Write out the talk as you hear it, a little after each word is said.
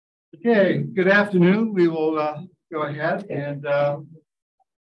Okay, good afternoon. We will go ahead and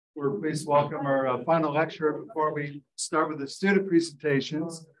we're pleased to welcome our final lecturer before we start with the student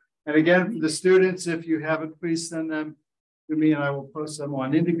presentations. And again, for the students, if you haven't, please send them to me and I will post them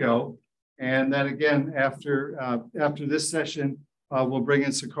on Indigo. And then again, after this session, we'll bring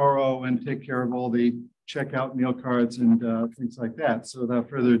in Socorro and take care of all the checkout meal cards and things like that. So without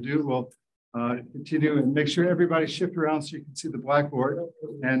further ado, we'll continue and make sure everybody shift around so you can see the blackboard.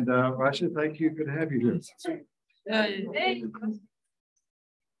 And Rasha, thank you. Good to have you here. Starting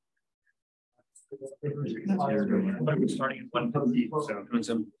at 1:50, so doing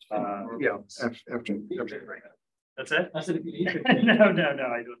some. Yeah, after. That's it. That's it. No, I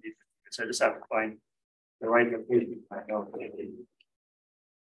don't need it. So I just have to find the right location. I know.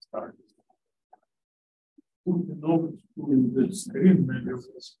 Start. My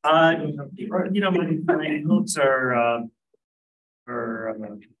notes are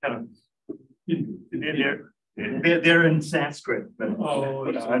kind of they're in Sanskrit, but no,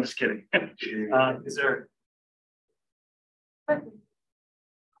 I'm just kidding. Is there?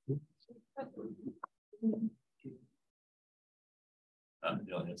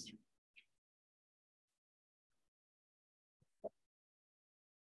 No, that's true.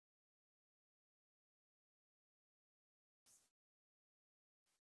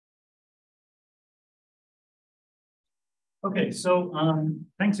 Okay, so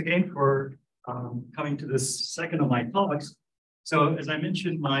thanks again for coming to this second of my talks. So as I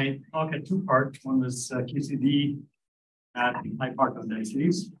mentioned, my talk had two parts. One was QCD at high particle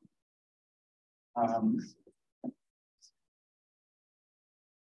densities.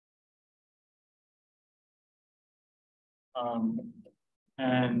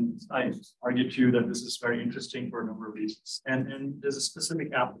 And I argued to you that this is very interesting for a number of reasons. And there's a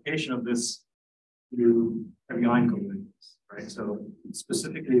specific application of this to heavy ion covalents, right? So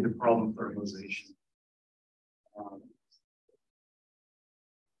specifically the problem of thermalization.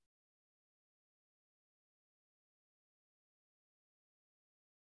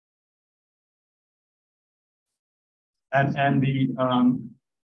 And the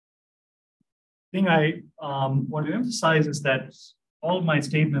thing I want to emphasize is that all of my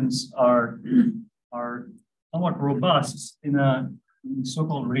statements are somewhat robust in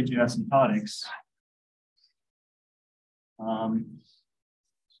so-called regioasymptotics.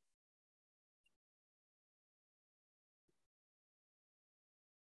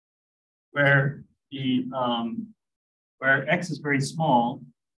 Where x is very small,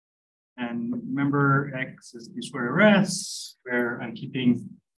 and remember x is d squared over s, where I'm keeping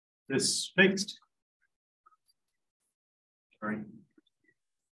this fixed. Sorry.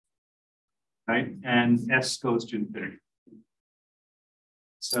 Right, and s goes to infinity.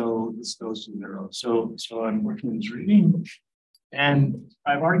 So this goes to 0. So I'm working in this regime. And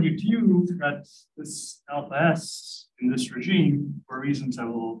I've argued to you that this alpha s in this regime, for reasons I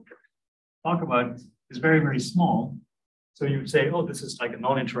will talk about, is very, very small. So you would say, oh, this is like a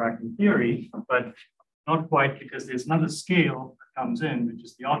non-interacting theory, but not quite, because there's another scale that comes in, which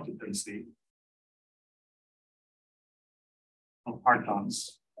is the occupancy of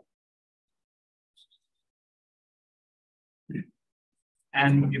partons.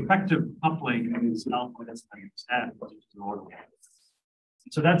 And the effective coupling is alpha s minus n, which is the order.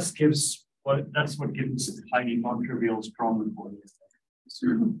 So that's what gives the highly non-trivial strong report.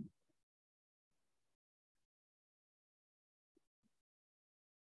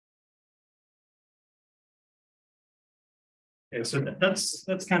 Okay, so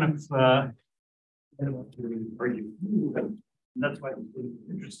that's kind of I don't want to argue. That's why it's really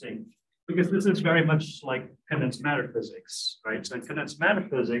interesting, because this is very much like condensed matter physics, right? So in condensed matter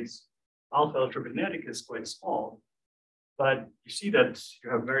physics, alpha electromagnetic is quite small, but you see that you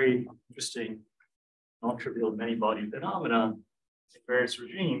have very interesting non-trivial many-body phenomena in various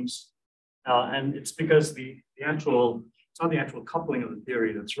regimes, and it's because it's not the actual coupling of the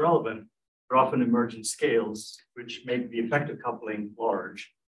theory that's relevant. They're often emergent scales, which make the effective coupling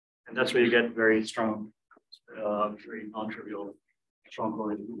large, and that's where you get very strong, very non-trivial, strong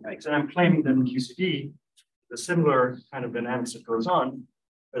correlated dynamics. And I'm claiming that in QCD, the similar kind of dynamics that goes on,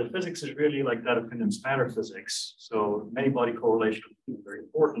 but the physics is really like that of condensed matter physics. So many-body correlation is very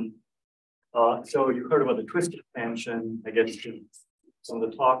important. So you heard about the twist expansion. I guess in some of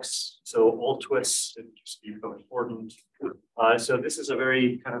the talks. So all twists in QCD become important. So this is a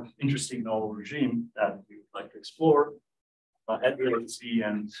very kind of interesting novel regime that we would like to explore at VLC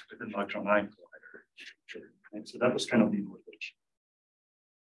and within electron ion collider. And so that was kind of the motivation.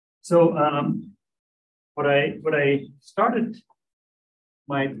 So what I started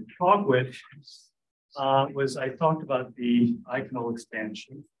my talk with was I talked about the Eikenol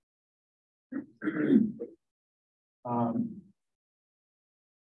expansion.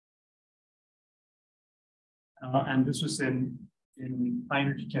 And this was in high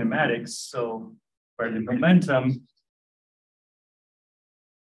energy kinematics. So where the momentum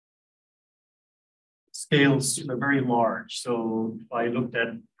scales are very large. So if I looked at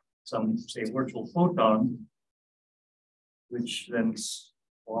some, say, virtual photon, which then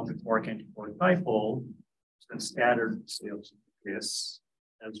along with quark anti-quark dipole, then scattered scales this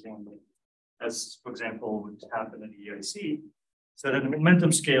as one, as for example would happen in the EIC. So that the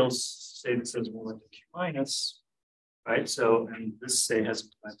momentum scales, say this has momentum Q minus, right? So, and this say has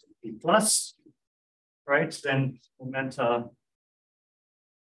momentum P plus, right? Then momenta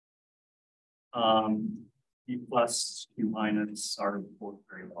P plus Q minus are both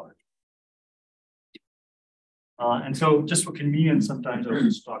very large. And so just for convenience, sometimes I'll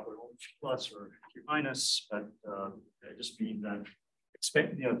just talk about Q plus or Q minus, but I just mean that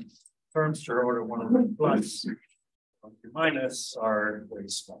expect, terms to order 1 over plus or Q minus are very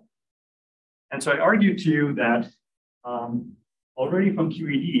small. And so I argue to you that already from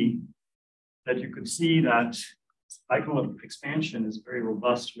QED, that you could see that cycle expansion is a very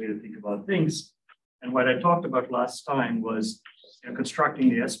robust way to think about things. And what I talked about last time was constructing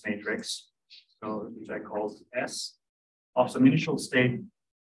the S matrix, so which I called S, of some initial state,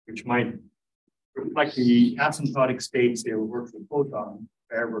 which might reflect the asymptotic states, say, of a virtual photon,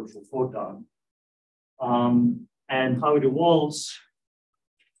 bare virtual photon, and how it evolves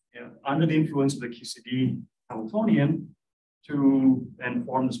under the influence of the QCD Hamiltonian to then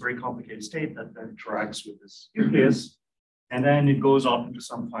form this very complicated state that then interacts with this nucleus, and then it goes off into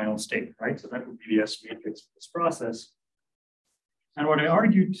some final state, right? So that would be the S matrix of this process. And what I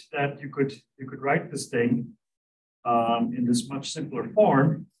argued that you could write this thing in this much simpler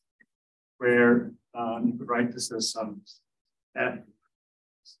form, where you could write this as some F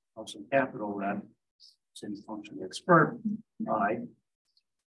of some capital that in function expert I,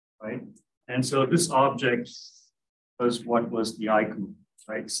 right? And so this object was what was the icon,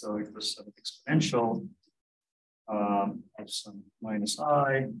 right? So it was some exponential of some minus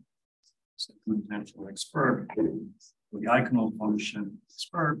I, some two-dimensional expert, the iconal function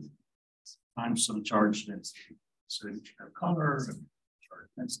expert times some charge density. So you have color, charge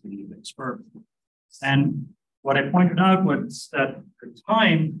density, expert. And what I pointed out was that the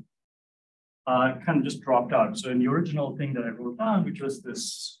time kind of just dropped out. So in the original thing that I wrote down, which was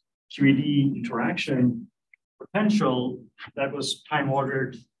this QED interaction potential, that was time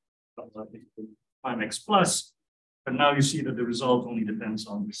ordered time x plus, but now you see that the result only depends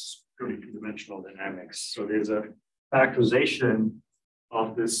on this purely two-dimensional dynamics. So there's a factorization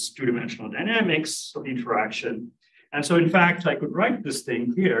of this two-dimensional dynamics of the interaction. And so in fact, I could write this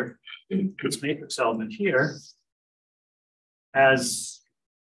thing here, this matrix element here, as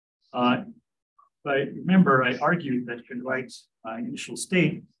but remember, I argued that you can write initial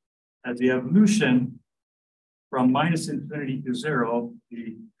state as the evolution from minus infinity to 0,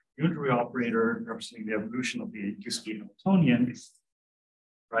 the unitary operator representing the evolution of the QCD Hamiltonian,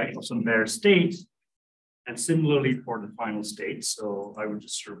 right, of some bare state, and similarly for the final state. So I would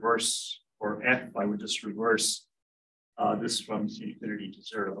just reverse, for F, I would just reverse this from infinity to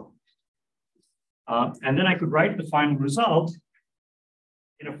 0. And then I could write the final result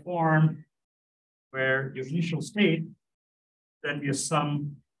in a form where your initial state then be a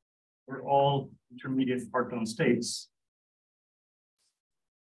sum for all intermediate part-bound states.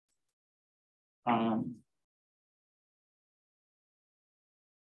 And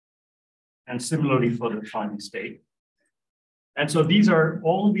similarly for the final state. And so these are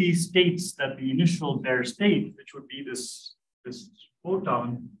all these states that the initial bare state, which would be this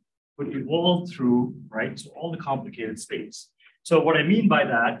photon, would evolve through, right? So all the complicated states. So what I mean by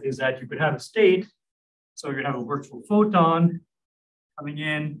that is that you could have a state, so you have a virtual photon coming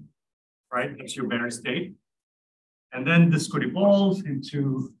in, right? That's your bare state. And then this could evolve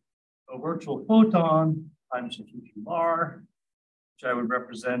into a virtual photon times a QQ bar, which I would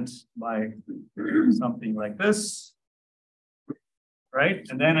represent by something like this, right?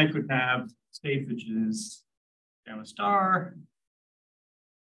 And then I could have state which is gamma star,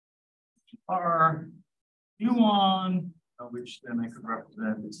 r, u1, which then I could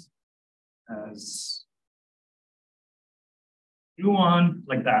represent as u1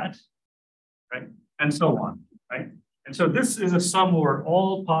 like that, right? And so on, right? And so this is a sum over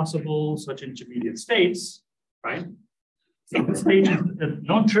all possible such intermediate states, right? So this state is a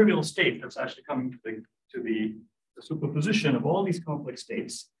non-trivial state that's actually coming to the superposition of all these complex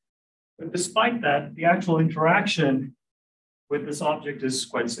states. But despite that, the actual interaction with this object is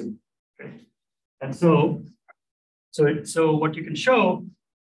quite simple. Okay? And so what you can show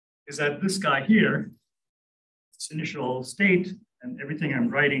is that this guy here, this initial state, and everything I'm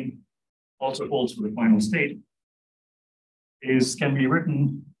writing also holds for the final state, can be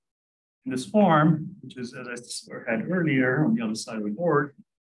written in this form, which is, as I had earlier on the other side of the board,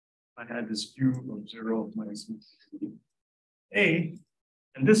 I had this u of 0 minus a,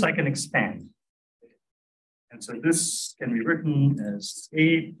 and this I can expand. And so this can be written as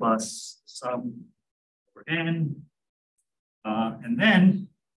a plus sum over n. And then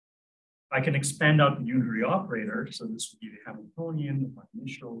I can expand out the unitary operator. So this would be the Hamiltonian, the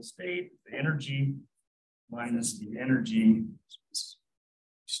initial state, the energy, minus the energy,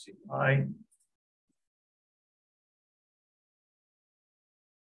 state I.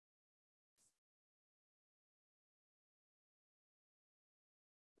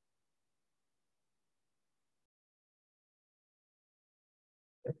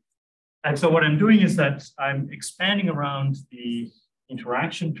 And so what I'm doing is that I'm expanding around the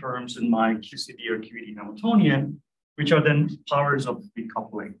interaction terms in my QCD or QED Hamiltonian, which are then powers of the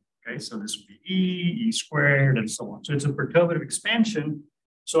coupling. Okay, so this would be E squared, and so on. So it's a perturbative expansion.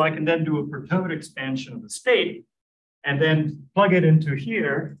 So I can then do a perturbative expansion of the state and then plug it into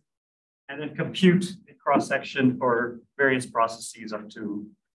here and then compute the cross-section for various processes up to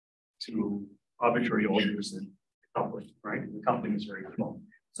arbitrary orders in coupling, right? The coupling is very small.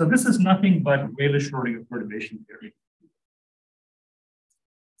 So this is nothing but Rayleigh-Schrödinger perturbation theory.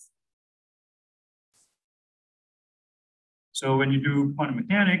 So when you do quantum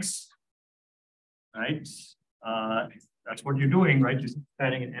mechanics, right, that's what you're doing, right? You're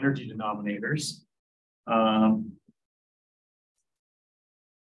adding in energy denominators.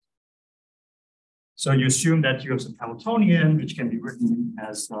 So you assume that you have some Hamiltonian, which can be written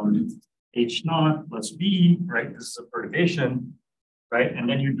as H naught plus B, right? This is a perturbation, right? And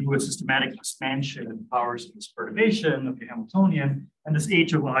then you do a systematic expansion of powers of this perturbation of your Hamiltonian, and this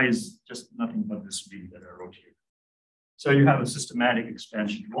H of I is just nothing but this B that I wrote here. So you have a systematic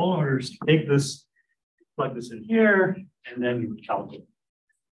expansion of all orders. You take this, plug this in here, and then you calculate.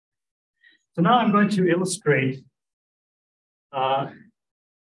 So now I'm going to illustrate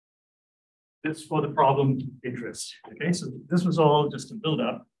this for the problem interest. Okay, so this was all just a build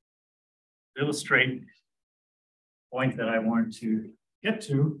up to illustrate the point that I wanted to get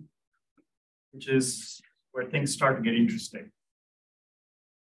to, which is where things start to get interesting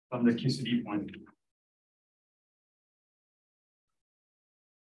from the QCD point of view.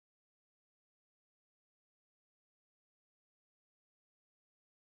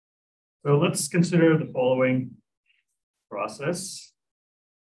 So let's consider the following process.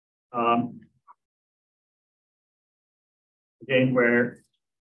 Again, where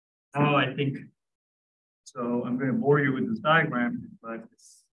now I think, so I'm going to bore you with this diagram, but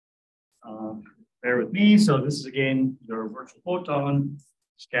bear with me. So this is again your virtual photon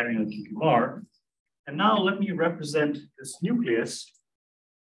scattering on QQR. And now let me represent this nucleus,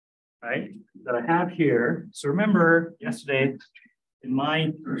 right, that I have here. So remember yesterday, in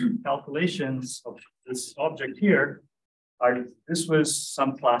my calculations of this object here, this was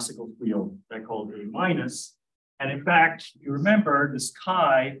some classical field that I called A minus. And in fact, you remember this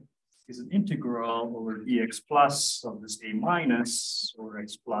chi is an integral over dx plus of this A minus or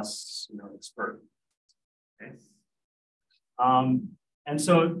x plus, x squared. Okay. And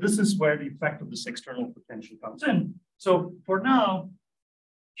so this is where the effect of this external potential comes in. So for now,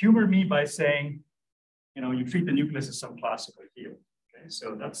 humor me by saying, you treat the nucleus as some classical field. Okay,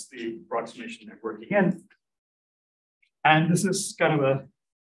 so that's the approximation they're working in. And this is kind of a,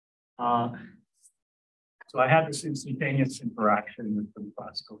 so I have this instantaneous interaction with the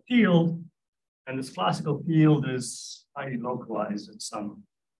classical field. And this classical field is highly localized at some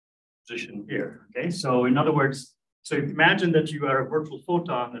position here. Okay, so in other words, so imagine that you are a virtual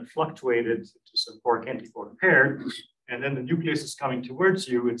photon that fluctuated to some quark antiquark pair, and then the nucleus is coming towards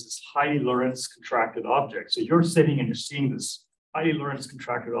you. It's this highly Lorentz contracted object. So you're sitting and you're seeing this highly Lorentz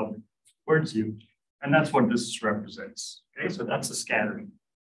contracted object towards you. And that's what this represents. Okay, so that's the scattering.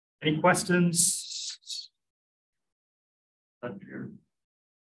 Any questions? Not here.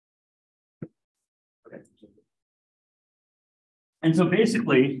 Okay. And so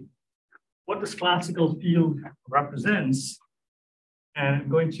basically, what this classical field represents, and I'm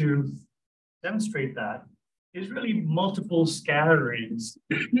going to demonstrate that, is really multiple scatterings,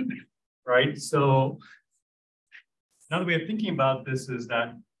 right? So another way of thinking about this is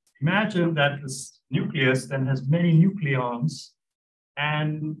that imagine that this nucleus then has many nucleons,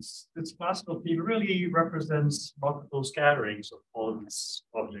 and this classical field really represents multiple scatterings of all of these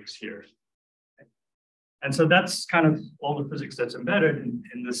objects here. And so that's kind of all the physics that's embedded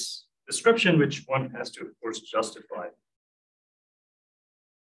in this description, which one has to, of course, justify.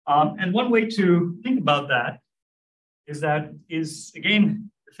 And one way to think about that is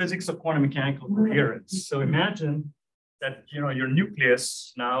again, the physics of quantum mechanical coherence. So imagine that your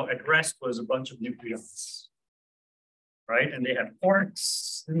nucleus now at rest was a bunch of nucleons, right? And they have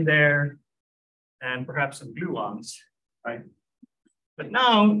quarks in there and perhaps some gluons, right? But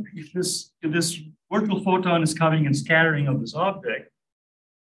now, if this vertical photon is coming and scattering of this object,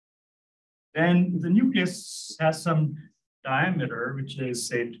 then the nucleus has some diameter, which is,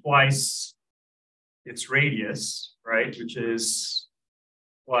 say, twice its radius, right? Which is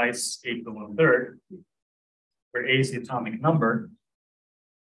twice 10 to the 1/3, where A is the atomic number.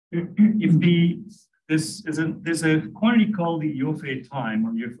 There's a quantity called the Ioffe time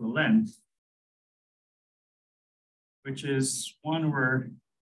or Ioffe length, which is 1/2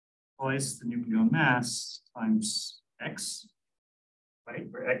 twice the nuclear mass times x, right?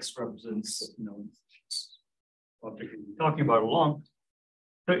 Where x represents, object we've been talking about along.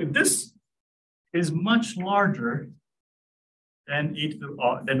 So if this is much larger than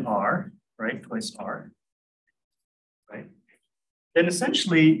r, right? Twice r, right? Then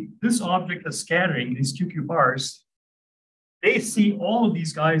essentially this object is scattering, these QQ bars, they see all of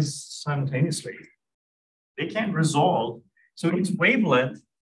these guys simultaneously. They can't resolve. So its wavelength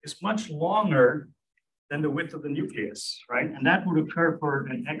is much longer than the width of the nucleus, right? And that would occur for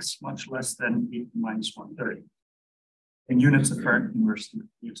an x much less than 10 to the -1/3 in units of Fermi,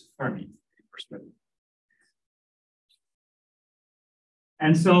 units of Fermi.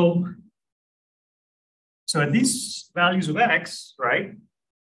 And so at these values of x, right,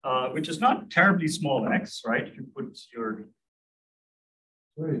 which is not terribly small x, right? If you put your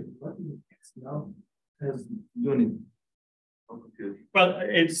X now has unit. well,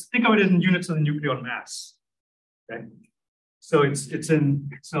 think of it in units of the nucleon mass. Okay, so there's a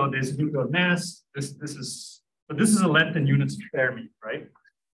nucleon mass. This is a length in units of Fermi, right?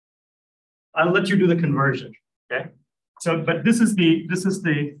 I'll let you do the conversion. Okay, but this is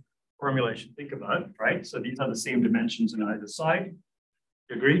the formulation. Think about it, right? So these are the same dimensions on either side.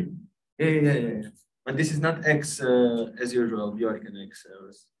 You agree? Yeah. But this is not x as usual, Bjork and x.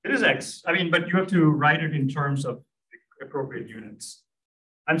 It is x. I mean, but you have to write it in terms of appropriate units.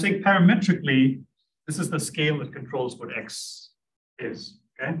 I'm saying parametrically, this is the scale that controls what x is.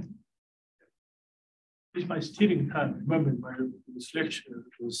 Okay. It's by steering time. Remember, my this lecture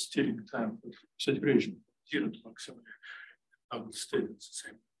was steering time for saturation, 0 to maximum. I would state it's the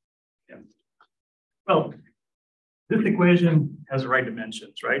same. Yeah. Well, this equation has the right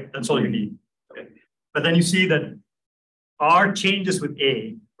dimensions, right? That's all you need. Okay. But then you see that R changes with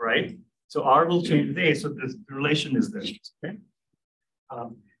A, right? So R will change with A. So the relation is this. Okay.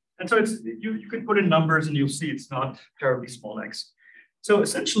 And so you can put in numbers and you'll see it's not terribly small x. So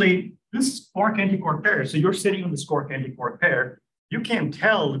essentially, this quark antiquark pair, so you're sitting on this quark antiquark pair, you can't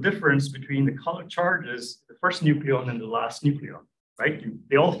tell the difference between the colored charges, the first nucleon and the last nucleon, right?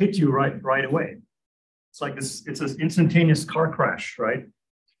 They all hit you right away. It's like this, it's an instantaneous car crash, right?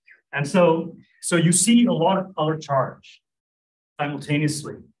 And so you see a lot of color charge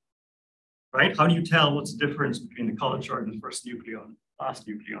simultaneously, right? How do you tell what's the difference between the color charge and the first nucleon, last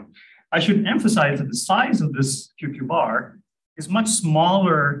nucleon? I should emphasize that the size of this QQ bar is much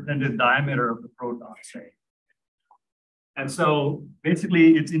smaller than the diameter of the proton, say. And so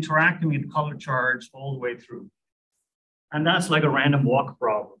basically it's interacting with color charge all the way through. And that's like a random walk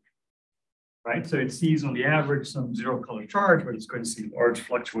problem, right? So it sees on the average some zero color charge, but it's going to see large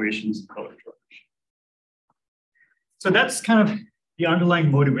fluctuations in color charge. So that's kind of the underlying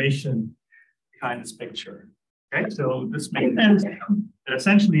motivation behind this picture. Okay, so this makes sense that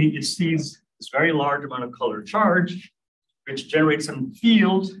essentially it sees this very large amount of color charge, which generates some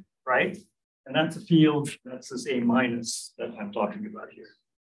field, right? And that's a field, that's this A minus that I'm talking about here.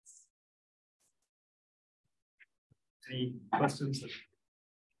 Any questions?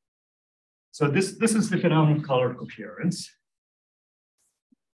 So this is the phenomenon of color coherence.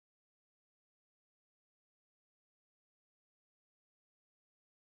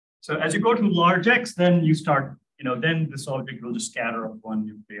 So as you go to large X, then you start, then this object will just scatter up one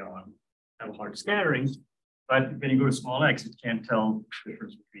nucleon, have a hard scattering. But when you go to small x, it can't tell the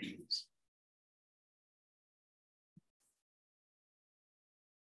difference between these.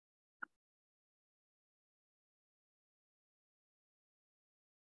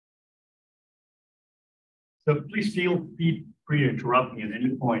 So please feel free to interrupt me at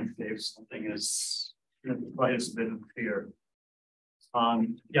any point if something is quite a bit unclear.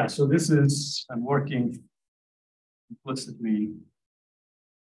 Yeah, so this is, I'm working implicitly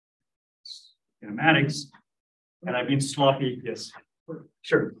kinematics, and I've been sloppy, yes.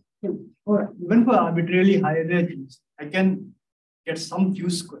 Sure. Even for arbitrarily high energies, I can get some Q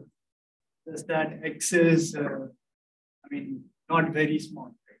square. Just that X is, not very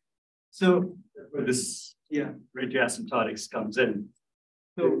small. So where this rate asymptotics comes in.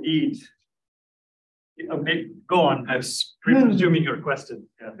 So indeed, go on. I was presuming your question.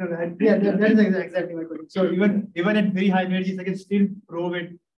 That is exactly my question. So even at very high energies, I can still probe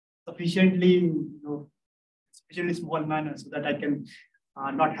it sufficiently, sufficiently small manner so that I can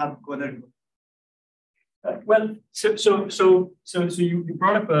not have colored. Well, so you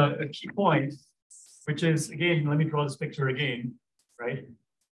brought up a key point, which is, again, let me draw this picture again, right?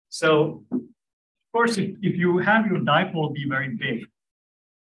 So, of course, if you have your dipole be very big,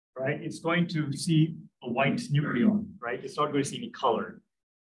 right, it's going to see a white nucleon, right? It's not going to see any color,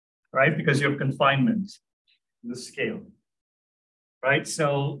 right? Because you have confinement in the scale, right?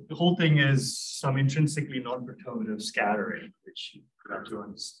 So the whole thing is some intrinsically non-perturbative scattering, which you have to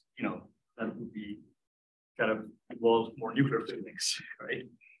understand, that would be kind of involve more nuclear physics, right?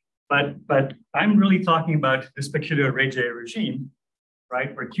 But I'm really talking about this peculiar Ray J regime,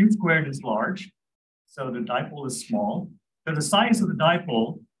 right, where Q squared is large, so the dipole is small. So the size of the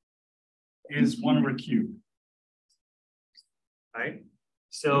dipole is 1 over Q, right?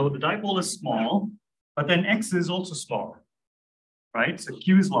 So the dipole is small, but then X is also small, right? So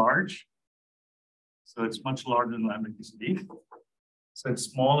Q is large, so it's much larger than lambda QCD. So it's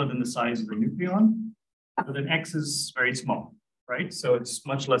smaller than the size of the nucleon, but then X is very small, right? So it's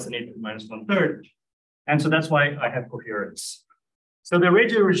much less than 8 to the minus 1/3. And so that's why I have coherence. So the Ray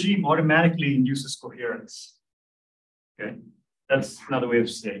J regime automatically induces coherence. Okay, that's another way of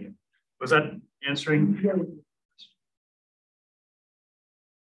saying it. Was that answering?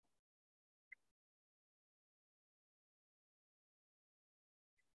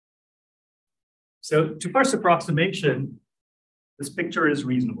 So to first approximation, this picture is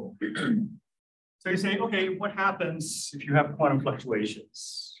reasonable. So you say, okay, what happens if you have quantum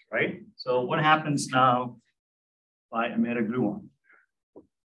fluctuations, right? So what happens now if I emit a gluon?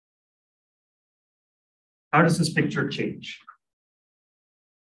 How does this picture change?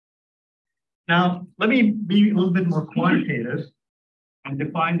 Now, let me be a little bit more quantitative and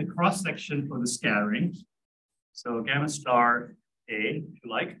define the cross-section for the scattering. So gamma star A, if you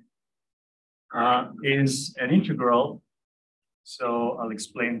like, is an integral. So I'll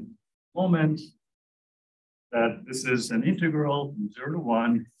explain in a moment that this is an integral from 0 to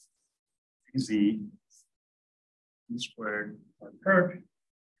 1 z squared per.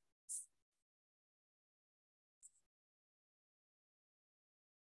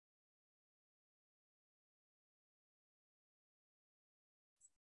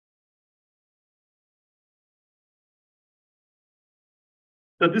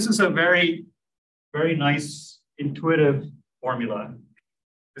 So this is a very, very nice intuitive formula.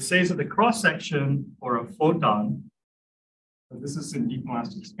 It says that the cross-section for a photon, so this is in deep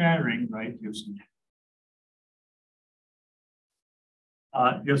elastic scattering, right? You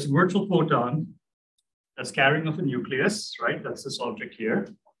have some virtual photon, a scattering of a nucleus, right? That's this object here,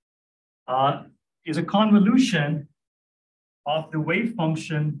 is a convolution of the wave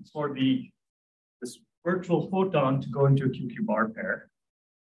function for this virtual photon to go into a QQ bar pair.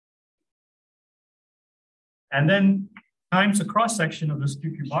 And then times the cross-section of this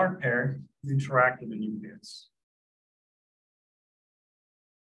QQ bar pair to interact with the nucleus.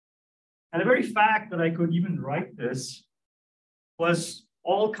 And the very fact that I could even write this was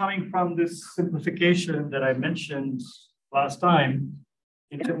all coming from this simplification that I mentioned last time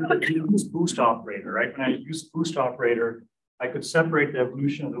in terms of the boost operator, right? When I used boost operator, I could separate the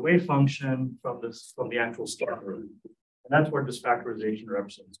evolution of the wave function from the actual scatter. And that's what this factorization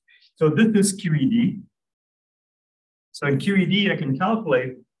represents. So this is QED. So in QED, I can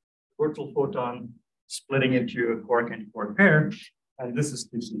calculate virtual photon splitting into a quark-antiquark pair, and this is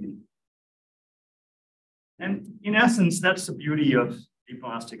QCD. And in essence, that's the beauty of deep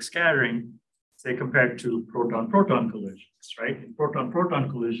elastic scattering, say, compared to proton-proton collisions, right? In proton-proton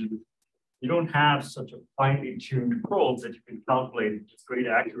collision, you don't have such a finely tuned probe that you can calculate with great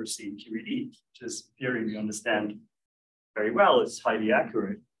accuracy in QED, which is theory we understand very well. It's highly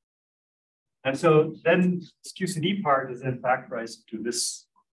accurate. And so then this QCD part is then factorized to this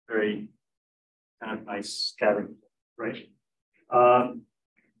very kind of nice scattering, right?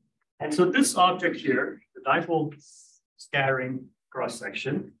 And so this object here, the dipole scattering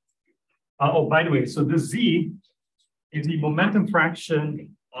cross-section. Oh, by the way, so this Z is the momentum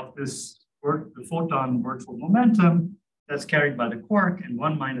fraction of this the photon virtual momentum that's carried by the quark, and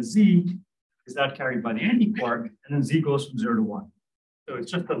 1 minus Z is that carried by the antiquark, and then Z goes from 0 to 1. So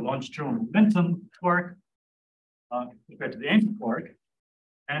it's just the longitudinal momentum quark compared to the antiquark.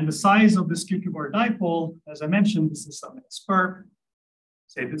 And the size of this QQ bar dipole, as I mentioned, this is some S-perp.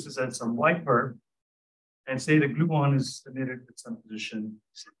 Say this is at some Y perp. And say the gluon is emitted at some position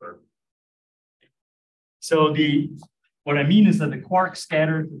C-perp. So what I mean is that the quark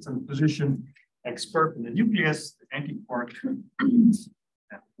scattered at some position X perp in the nucleus, the anti-quark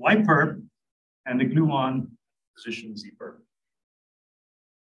at Y perp, and the gluon position Z perp.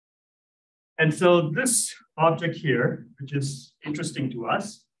 And so this object here, which is interesting to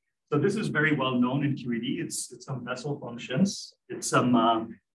us, so this is very well known in QED. It's some Bessel functions. It's some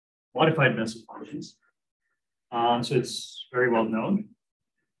modified Bessel functions. So it's very well known.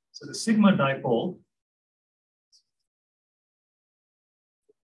 So the sigma dipole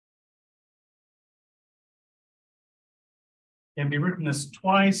can be written as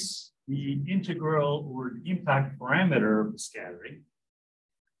twice the integral over the impact parameter of the scattering.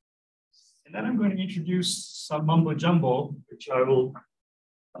 And then I'm going to introduce some mumbo jumbo, which I will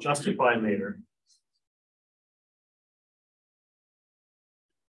justify later.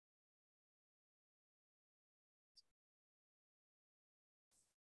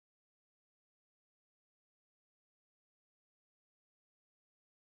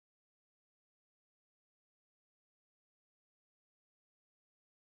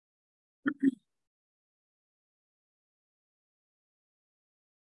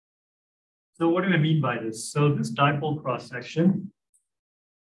 So what do I mean by this? So this dipole cross-section,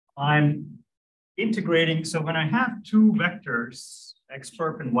 I'm integrating. So when I have two vectors, X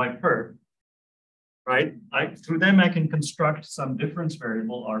perp and Y perp, right? Through them, I can construct some difference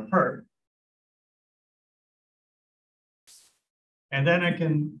variable, R perp. And then I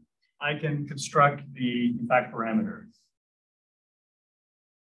can construct the impact parameter.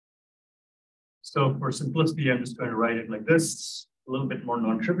 So for simplicity, I'm just going to write it like this. A little bit more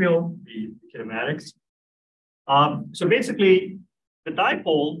non-trivial, the kinematics. So basically, the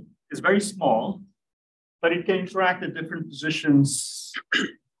dipole is very small, but it can interact at different positions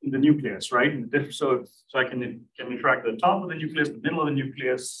in the nucleus, right? So I can interact at the top of the nucleus, the middle of the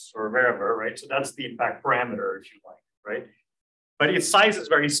nucleus, or wherever, right? So that's the impact parameter, if you like, right? But its size is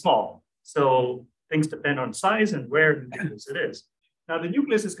very small. So things depend on size and where the nucleus it is. Now, the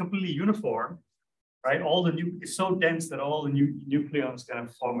nucleus is completely uniform, right? All the nucleus is so dense that all the nucleons kind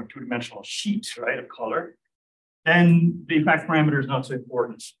of form a two-dimensional sheet, right, of color. And the impact parameter is not so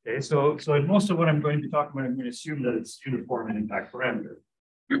important. Okay, so in most of what I'm going to be talking about, I'm going to assume that it's uniform in impact parameter.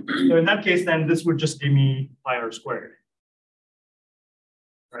 So in that case, then this would just give me pi r squared,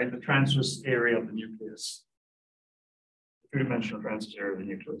 right? The transverse area of the nucleus, the two-dimensional transverse area of the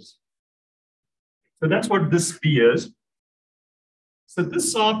nucleus. So that's what this B is. So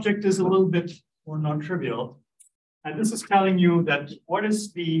this object is a little bit more non-trivial. And this is telling you that what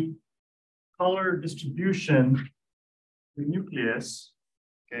is the color distribution of the nucleus,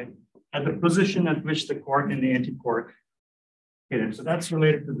 okay, at the position at which the quark and the anti-quark hit it. So that's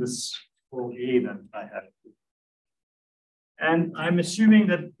related to this whole A that I have. And I'm assuming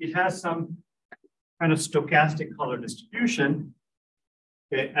that it has some kind of stochastic color distribution,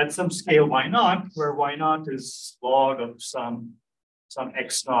 okay, at some scale Y naught, where Y naught is log of some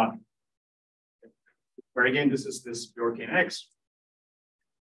X naught. Where again, this is this Bjorkian X.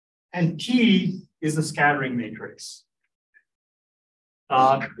 And T is the scattering matrix.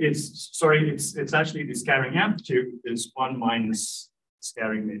 It's actually the scattering amplitude is 1 minus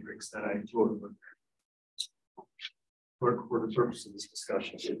scattering matrix that I quoted for the purpose of this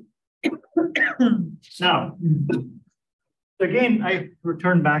discussion. Now, again, I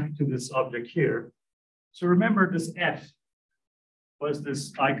return back to this object here. So remember this F was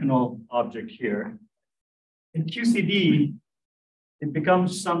this iconal object here. In QCD, it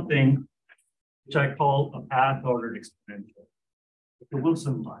becomes something which I call a path-ordered exponential, the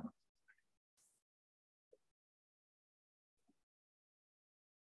Wilson line.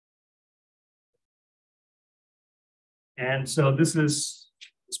 And so this is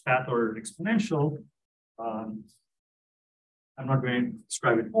this path-ordered exponential. I'm not going to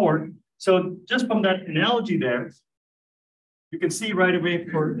describe it more. So just from that analogy there, you can see right away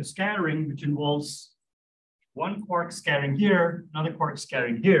for the scattering, which involves one quark scattering here, another quark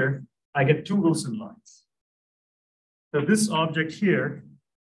scattering here, I get two Wilson lines. So this object here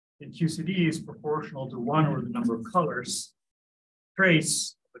in QCD is proportional to 1 over the number of colors,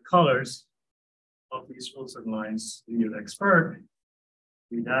 trace the colors of these Wilson lines in your X perp,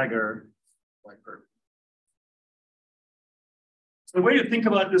 the dagger, Y perp. So the way to think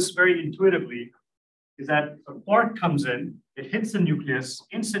about this very intuitively is that a quark comes in, it hits the nucleus,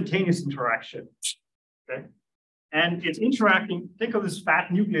 instantaneous interaction, okay? And it's interacting, think of this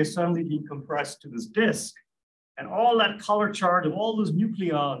fat nucleus suddenly being compressed to this disk, And all that color charge of all those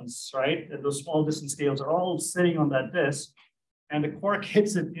nucleons, right, and those small distance scales are all sitting on that disk, and the quark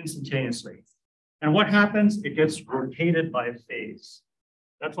hits it instantaneously. And what happens? It gets rotated by a phase.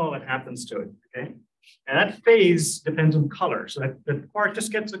 That's all that happens to it, okay? And that phase depends on color. So that the quark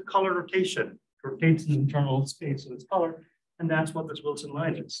just gets a color rotation, rotates in internal space of its color, and that's what this Wilson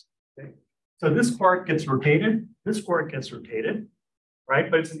line is, okay? So this quark gets rotated, this quark gets rotated,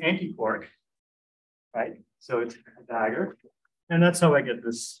 right? But it's an anti-quark, right? So it's a dagger, and that's how I get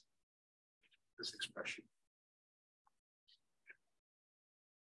this expression.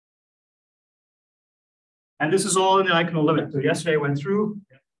 And this is all in the Eichel limit. So yesterday I went through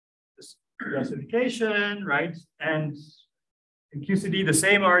this classification, right? And in QCD, the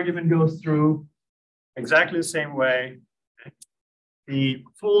same argument goes through exactly the same way. The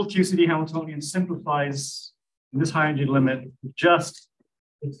full QCD Hamiltonian simplifies in this high energy limit just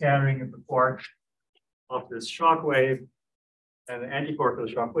the scattering of the quark of this shock wave and the anti-quark of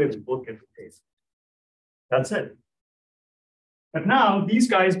the shock waves both get rotated. That's it. But now these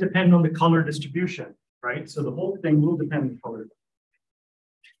guys depend on the color distribution, right? So the whole thing will depend on color.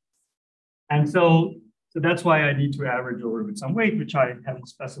 And so that's why I need to average over with some weight, which I haven't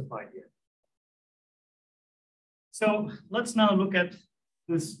specified yet. So let's now look at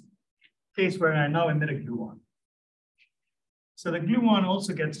this case where I now emit a gluon. So the gluon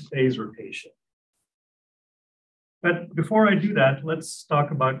also gets phase rotation. But before I do that, let's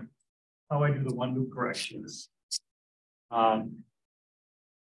talk about how I do the one loop corrections.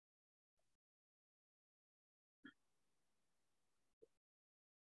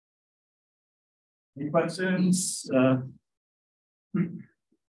 Any questions? Don't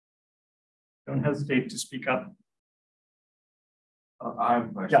hesitate to speak up. I have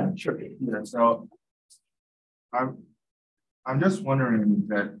a question. Yeah, sure. Yeah, so I'm just wondering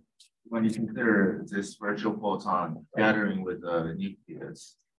that when you consider this virtual photon gathering with a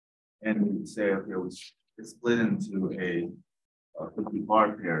nucleus, and we say, okay, it's split into a 50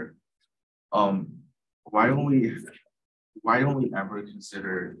 bar pair, why don't we ever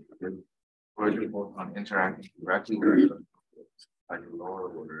consider the virtual photon interacting directly with like a lower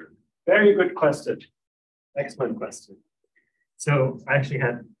order? Very good question. Excellent question. So I actually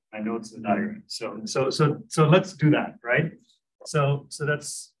had my notes in the diagram. So let's do that, right? So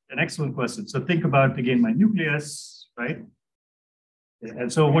that's an excellent question. So think about again my nucleus, right?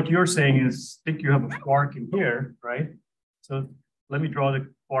 And so what you're saying is, think you have a quark in here, right? So let me draw the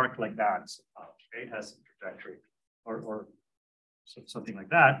quark like that. So, okay, it has a trajectory or something like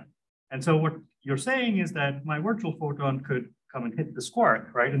that. And so what you're saying is that my virtual photon could come and hit this quark,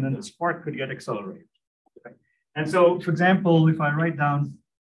 right? And then this quark could get accelerated. Okay? And so, for example, if I write down,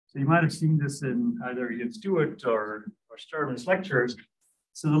 so you might have seen this in either Ian Stewart or Sturman's lectures.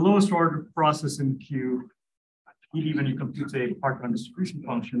 So the lowest order process in Q, even when you compute, say, Parkman distribution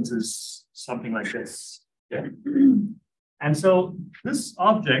functions, is something like this. Yeah. And so this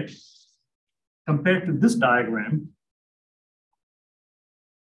object, compared to this diagram,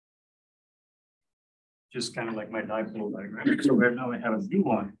 just kind of like my dipole diagram. So where now I have a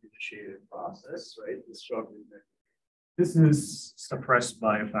gluon initiated process, right? This is suppressed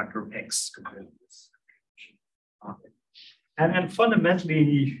by a factor of X compared to this. And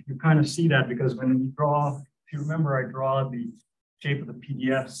fundamentally, you kind of see that because when you draw, if you remember, I draw the shape of the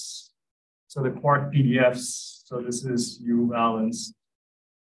PDFs. So the quark PDFs, so this is U valence,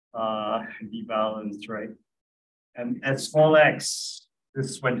 D valence, right? And at small x,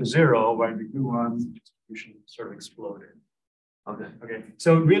 this went to 0, while the gluon distribution sort of exploded. Okay. Okay.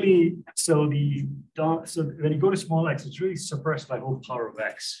 So really, so when you go to small x, it's really suppressed by whole power of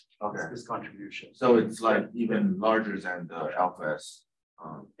x. Okay. This contribution. So it's like even larger than the alpha S.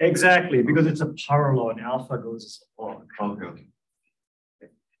 Exactly, because it's a power law and alpha goes as a log. Okay.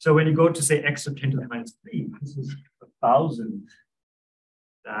 So when you go to say x to 10 to the minus 3, this is 1,000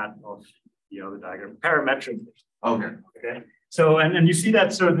 that of the other diagram, parametric. Okay. Okay. So and you see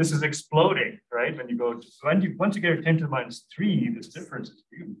that so this is exploding, right? When you go to once you get a 10 to the minus 3, this difference is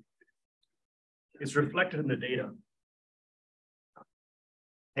huge. It's reflected in the data.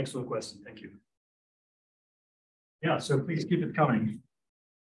 Excellent question. Thank you. Yeah, so please keep it coming.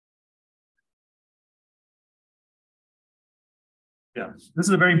 Yeah, this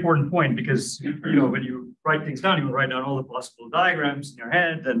is a very important point because when you write things down, you write down all the possible diagrams in your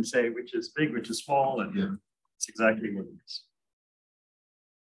head and say which is big, which is small, and yeah, it's exactly what it is.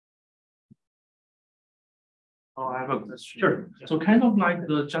 Oh, I have a question. Sure. So kind of like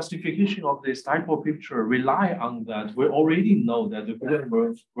the justification of this dipole picture rely on that. We already know that the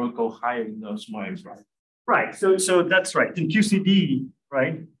gluon will go higher in the small x, right? Right. So that's right. In QCD,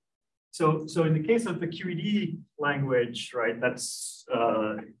 right? So in the case of the QED language, right, that's,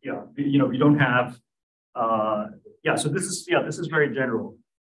 we don't have, so this is very general,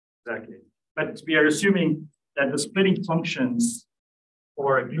 exactly. But we are assuming that the splitting functions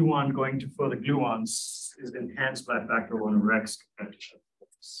for a gluon going to further gluons is enhanced by a factor of 1 over x compared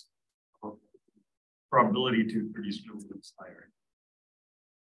to probability to produce gluons higher.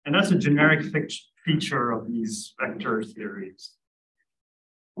 And that's a generic feature of these vector theories.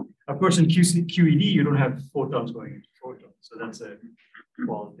 Of course, in QED, you don't have photons going into photons, so that's a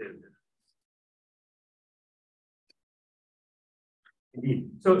qualitative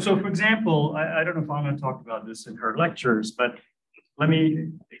difference. So for example, I don't know if Anna talked about this in her lectures, but let me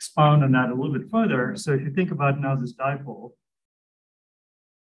expound on that a little bit further. So if you think about now this dipole,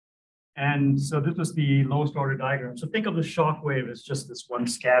 and so this was the lowest order diagram. So think of the shock wave as just this one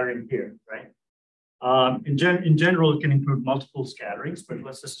scattering here, right? In general, it can include multiple scatterings, but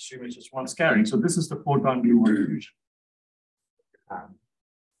let's just assume it's just one scattering. So this is the photon gluon fusion.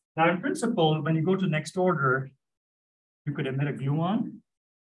 Now, in principle, when you go to next order, you could emit a gluon,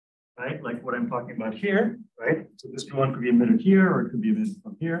 right? Like what I'm talking about here, right? So this gluon could be emitted here, or it could be emitted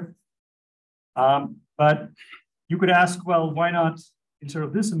from here. But you could ask, well, why not, instead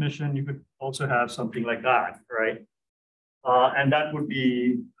of this emission, you could also have something like that, right? And that would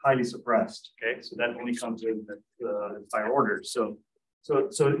be highly suppressed. Okay, so that only comes in at higher orders. So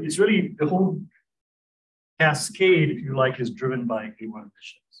it's really the whole cascade, if you like, is driven by gluon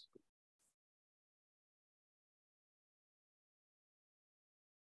emissions.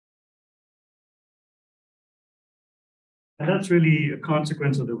 And that's really a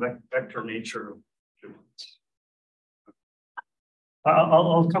consequence of the vector nature of gluons.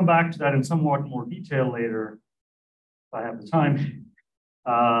 I'll come back to that in somewhat more detail later, if I have the time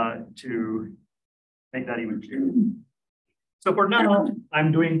to make that even clearer. So for now,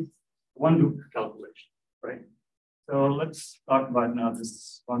 I'm doing one loop calculation, right? So let's talk about now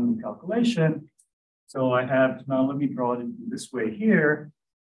this one loop calculation. So I have, now let me draw it this way here.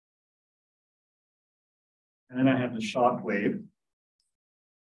 And then I have the shock wave.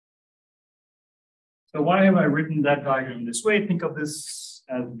 So why have I written that diagram this way? Think of this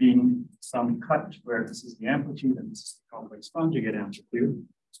as being some cut where this is the amplitude and this is the complex conjugate amplitude,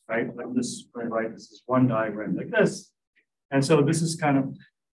 right? Like this, right? This is one diagram like this. And so this is kind of,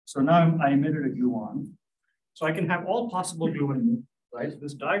 so now I emitted a gluon. So I can have all possible gluon, right?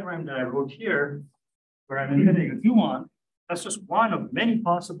 This diagram that I wrote here, where I'm emitting a gluon, that's just one of many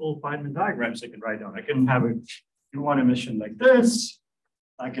possible Feynman diagrams I can write down. I can have a gluon emission like this.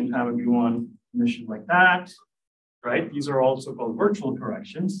 I can have a gluon emission like that, right? These are also called virtual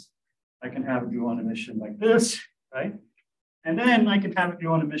corrections. I can have a gluon emission like this, right? And then I can have a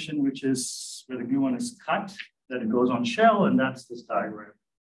gluon emission, which is where the gluon is cut, that it goes on shell, and that's this diagram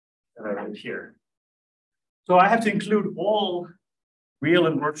that I wrote here. So I have to include all real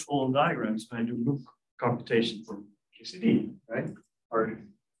and virtual diagrams when I do loop computation for QCD, right? Or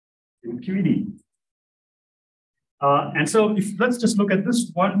in QED. And so let's just look at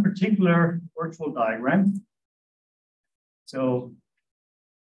this one particular virtual diagram. So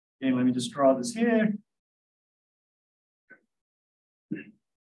again, let me just draw this here.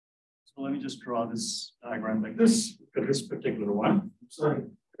 So let me just draw this diagram like this for this particular one. Sorry.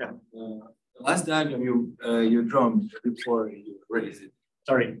 Yeah. The last diagram you drawn before you raised it.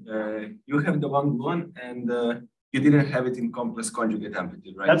 Sorry. You have the one gluon and you didn't have it in complex conjugate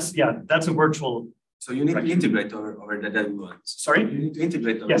amplitude, right? That's a virtual. So you need to integrate over that gluon. Sorry? You need to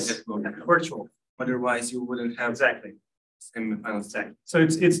integrate over that gluon. Virtual. Otherwise, you wouldn't have Exactly. same final state. So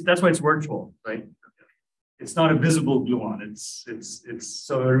it's that's why it's virtual, right? It's not a visible gluon. It's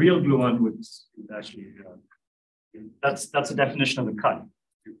so a real gluon would actually that's the definition of the cut.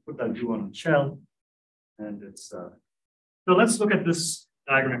 You put that gluon on the shell, and it's so let's look at this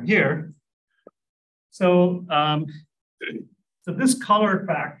diagram here. So so this color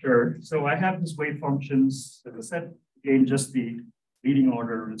factor. So I have this wave functions, as I said, again just the leading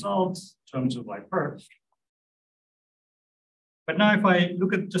order results in terms of like perp. But now if I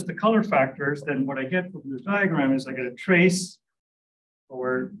look at just the color factors, then what I get from this diagram is I get a trace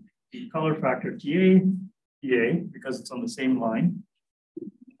over the color factor TA, because it's on the same line.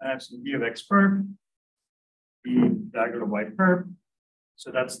 I have some D of X perp, the dagger of Y perp.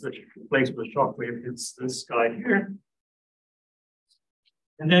 So that's the place where the shock wave hits this guy here.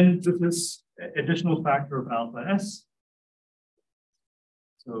 And then with this additional factor of alpha S.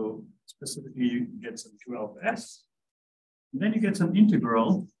 So specifically, you get some 2 alpha S. And then you get some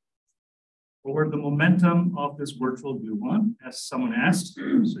integral over the momentum of this virtual gluon, as someone asked.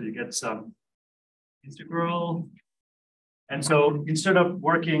 So you get some integral And so instead of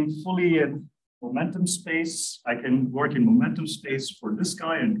working fully in momentum space, I can work in momentum space for this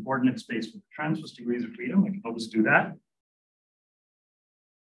guy and coordinate space for the transverse degrees of freedom. I can always do that.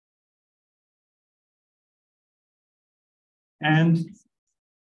 And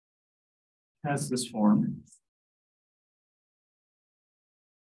has this form.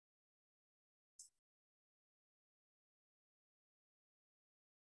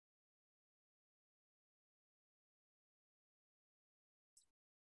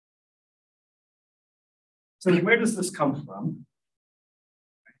 So where does this come from?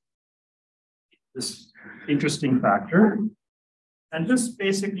 This interesting factor. And this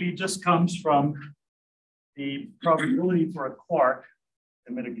basically just comes from the probability for a quark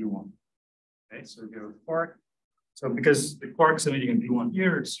to emit a gluon. Okay, so if you have a quark, so because the quark's emitting a gluon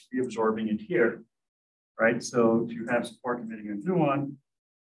here, it's reabsorbing it here, right? So if you have a quark emitting a gluon,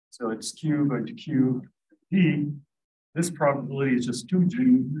 so it's Q going to Q P, this probability is just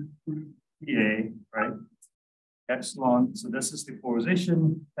 2G PA, right? Epsilon, so this is the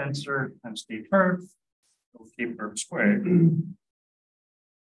polarization tensor times K perp, so K perp squared.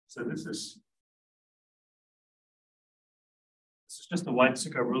 So this is just the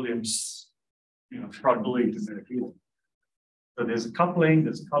Weizsäcker-Williams, probability to emit a gluon. So there's a coupling,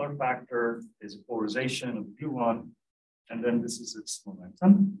 there's a color factor, there's a polarization of the gluon, and then this is its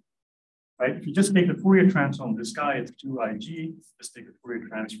momentum. Right? If you just take the Fourier transform, this guy, it's 2IG, just take the Fourier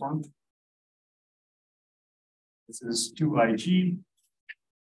transform. This is 2IG,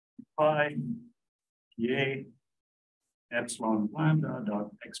 pi, PA, epsilon lambda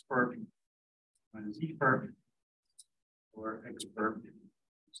dot x perp minus E perp, or x perp.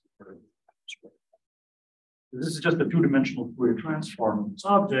 This is just a two-dimensional Fourier transform of this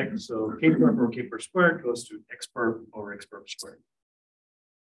object. So K perp over K perp squared goes to x perp over x perp squared,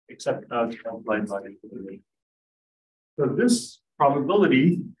 except it's multiplied by the. So this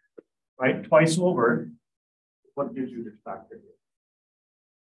probability, right, twice over, what gives you this factor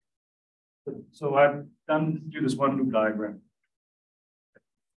here? So I've done do this one loop diagram.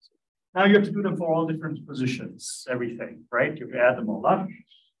 Now you have to do them for all different positions, everything, right? You add them all up.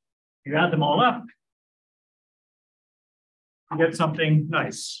 You add them all up, you get something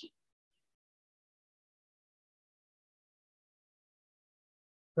nice.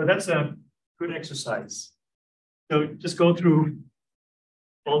 So that's a good exercise. So just go through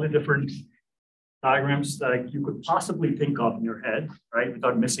all the different diagrams that you could possibly think of in your head, right,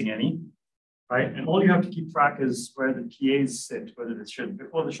 without missing any, right? And all you have to keep track is where the PAs sit, whether it should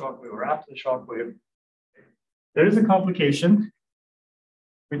before the shock wave or after the shock wave. There is a complication,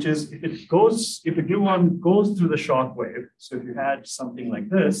 which is if the gluon goes through the shock wave, so if you had something like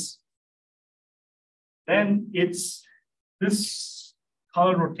this, then this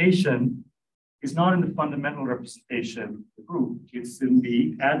color rotation is not in the fundamental representation of the group, it's in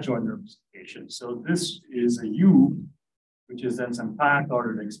the adjoint representation. So this is a U, which is then some path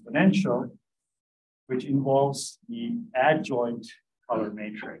ordered exponential, which involves the adjoint color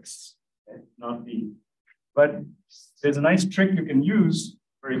matrix, okay? Not the, but there's a nice trick you can use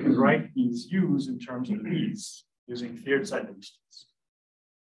where you can write these U's in terms of these using feared side distance.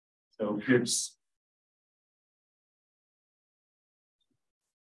 So Gibbs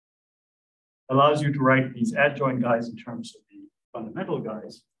allows you to write these adjoint guys in terms of the fundamental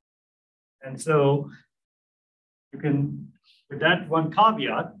guys. And so you can, with that one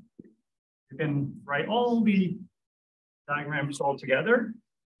caveat, you can write all the diagrams all together.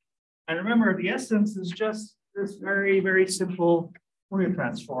 And remember, the essence is just this very, very simple Fourier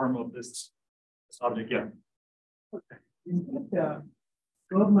transform of this object here. Okay.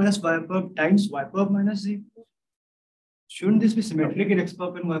 Perp minus y perp times y perp minus z. Shouldn't this be symmetric in x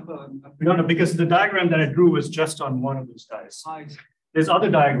perp and y perp? No, because the diagram that I drew was just on one of those guys. There's other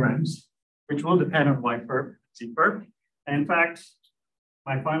diagrams which will depend on y perp, z perp. And in fact,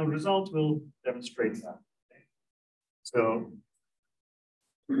 my final result will demonstrate that. So,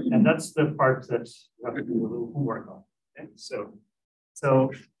 and that's the part that you have to do a little homework on. Okay?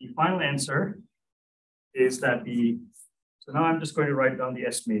 So the final answer is that so now I'm just going to write down the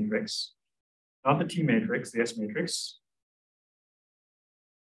S matrix, not the T matrix, the S matrix.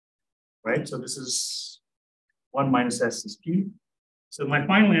 Right, so this is 1 minus S is P. So my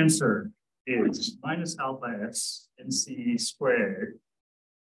final answer is minus alpha S NC squared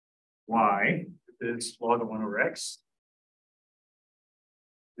Y, which is log of 1 over X,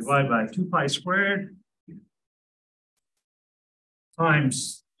 divided by 2 pi squared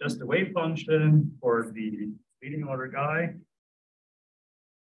times just the wave function for the leading order guy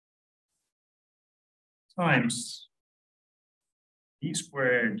times E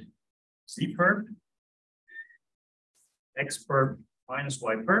squared C perp x perp minus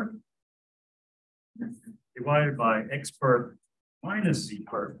y perp divided by x perp minus z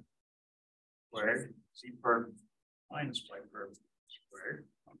perp squared, z perp minus y perp squared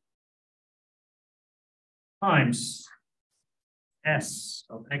times s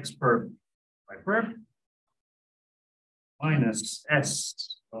of x perp y perp minus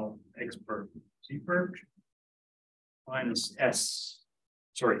s of x perp z perp minus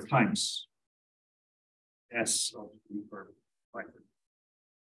times s of z perp y perp.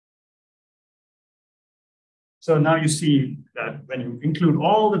 So now you see that when you include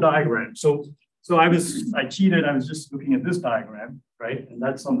all the diagrams, so I cheated, I was just looking at this diagram, right? And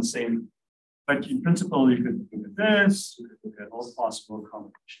that's on the same, but in principle, you could look at this, you could look at all possible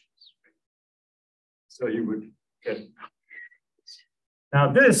combinations. Right? So you would get,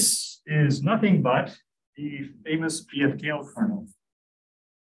 now this is nothing but the famous BFKL kernel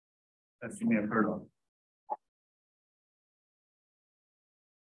that you may have heard of.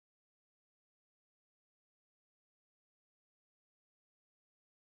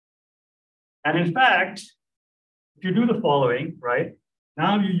 And in fact, if you do the following, right,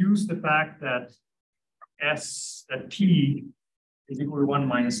 now you use the fact that T is equal to 1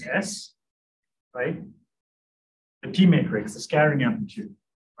 minus S, right? The T matrix, the scattering amplitude,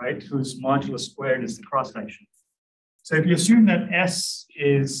 right, whose modulus squared is the cross section. So if you assume that S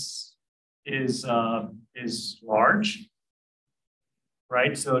is large,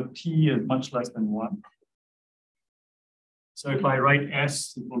 right? So T is much less than 1. So if I write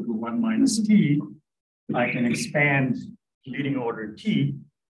S equal to 1 minus T, I can expand leading order T,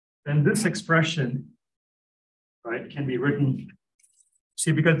 then this expression, right, can be written,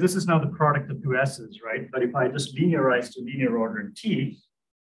 see, because this is now the product of two S's, right? But if I just linearize to linear order in T,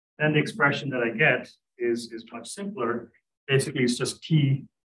 then the expression that I get is much simpler. Basically, it's just T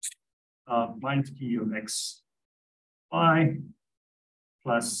minus T of X Y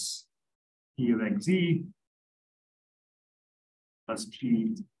plus T of XZ plus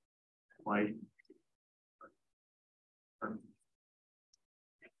T Y.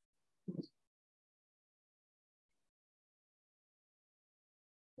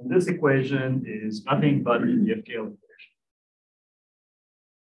 And this equation is nothing but the BFKL equation.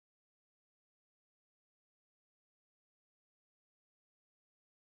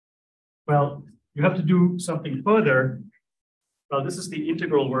 Well, you have to do something further. Well, this is the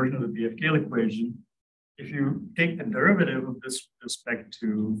integral version of the BFKL equation. If you take the derivative of this with respect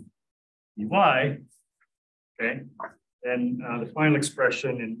to dy, okay, then the final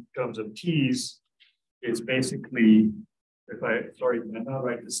expression in terms of t's is basically, I now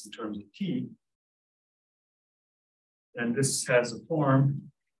write this in terms of t, and this has a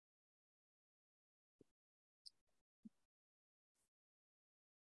form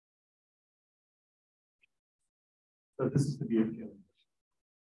so this is the BFKL.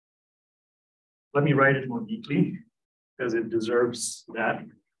 Let me write it more neatly because it deserves that.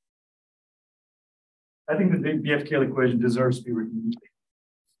 I think the BFKL equation deserves to be written neatly.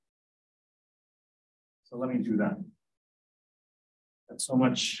 So let me do that. That so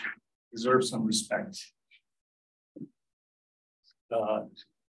much deserves some respect.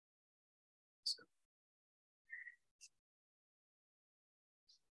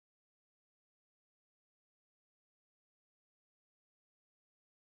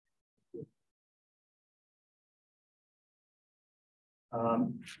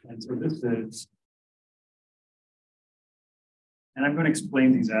 And so this is, and I'm going to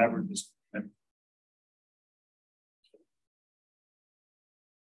explain these averages.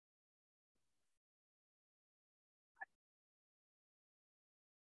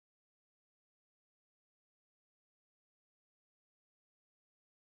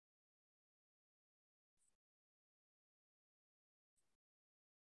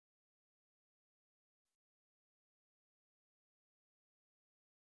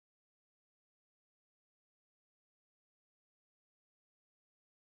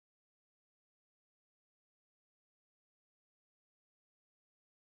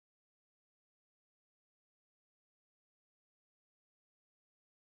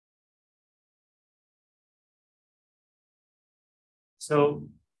 So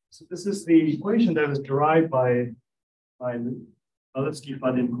this is the equation that was derived by Malitsky,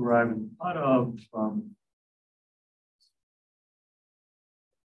 Fadin, Kuraev, and Padov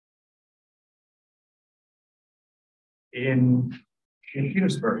in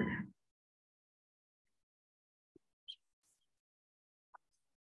Petersburg.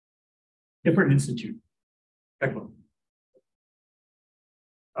 Different institute.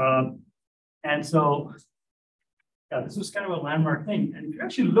 And so, yeah, this was kind of a landmark thing. And if you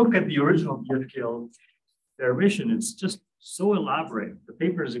actually look at the original BFKL derivation, it's just so elaborate. The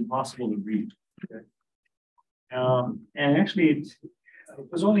paper is impossible to read. Okay? And actually, it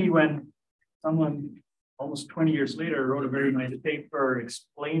was only when someone almost 20 years later wrote a very nice paper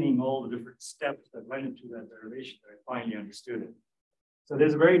explaining all the different steps that went into that derivation that I finally understood it. So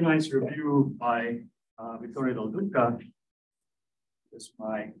there's a very nice review by Vittorio Del Duca. This is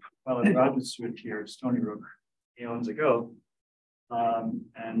my fellow graduate student here at Stony Brook eons ago.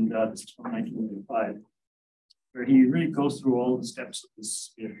 This is from 1985, where he really goes through all the steps of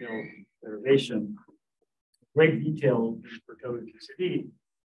this derivation, great detail for QCD.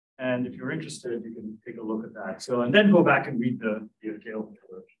 And if you're interested, you can take a look at that. So, and then go back and read the version.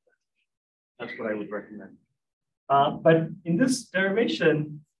 That's what I would recommend. But in this derivation,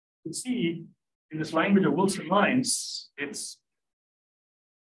 you can see in this language of Wilson lines, it's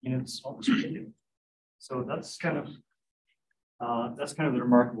almost repeated. So that's kind of the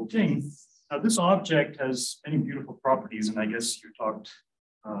remarkable thing. Now, this object has many beautiful properties, and I guess you talked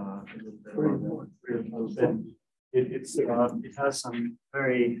a little bit. It has some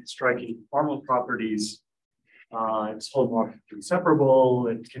very striking formal properties. It's holomorphically separable.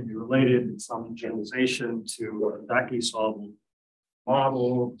 It can be related in some generalization to a vacuum solvable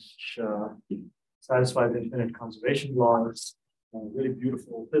model, which satisfies infinite conservation laws. Really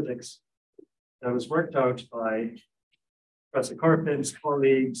beautiful physics that was worked out by Professor Karpin's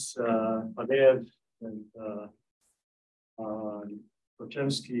colleagues, Badev and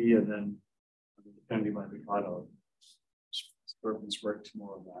Kochemsky, and then depending by Mikado. Karpin's worked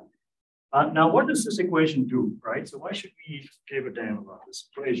more on that. Now, what does this equation do, right? So why should we give a damn about this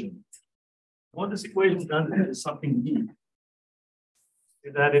equation? What this equation does is something neat.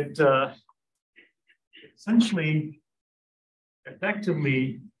 Is that it essentially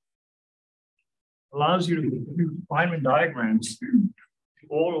effectively allows you to do Feynman diagrams to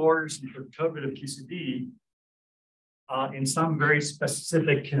all orders in perturbative QCD in some very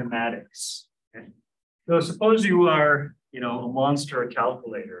specific kinematics. Okay? So suppose you are, a monster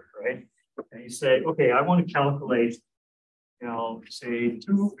calculator, right? And you say, okay, I want to calculate, say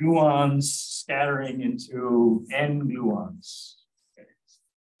 2 gluons scattering into n gluons. Okay.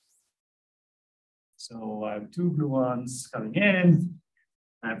 So I have 2 gluons coming in,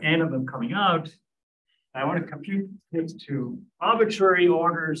 I have n of them coming out. I want to compute it to arbitrary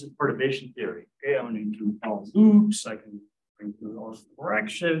orders in perturbation theory. Okay, I want to include all loops. I can include all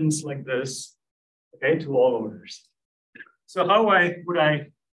corrections like this. Okay, to all orders. So how would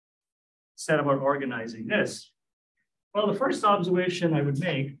I set about organizing this? Well, the first observation I would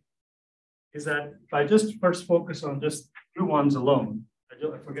make is that if I just first focus on just gluons alone, I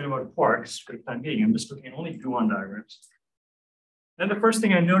forget about quarks for the time being. I'm just looking at only gluon diagrams. Then the first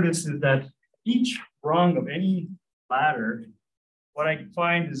thing I notice is that each rung of any ladder, what I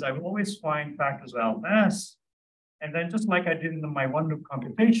find is I will always find factors of alpha s, and then just like I did in my one-loop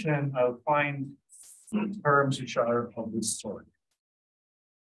computation, I'll find terms which are of this sort.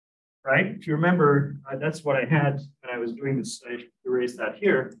 Right? If you remember, that's what I had when I was doing this. I erased that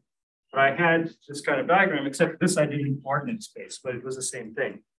here. But I had this kind of diagram, except this I did in coordinate space, but it was the same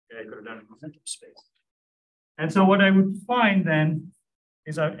thing. I could have done it in momentum space. And so what I would find then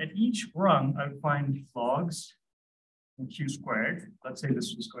is at each rung, I would find logs in q squared. Let's say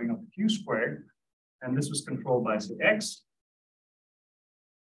this was going up to q squared, and this was controlled by, say, x.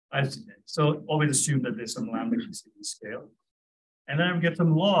 So always assume that there's some lambda QCD scale. And then I would get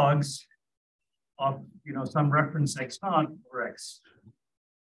some logs of, some reference x naught or x.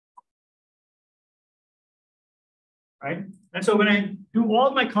 Right? And so when I do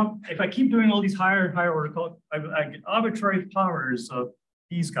all my, if I keep doing all these higher order, I get arbitrary powers of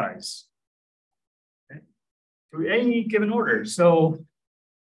these guys, okay, to any given order. So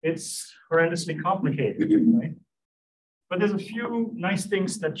it's horrendously complicated, right? But there's a few nice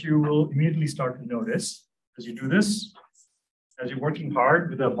things that you will immediately start to notice as you do this, as you're working hard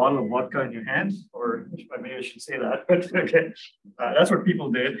with a bottle of vodka in your hand, or maybe I should say that, but okay, that's what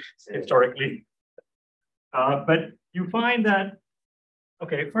people did historically. But you find that,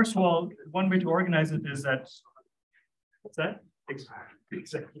 okay, first of all, one way to organize it is that, what's that?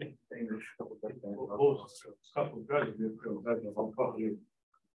 Exactly.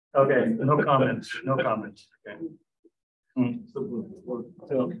 Okay, no comment, no comment. Okay.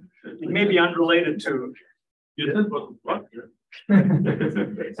 So it may be unrelated to.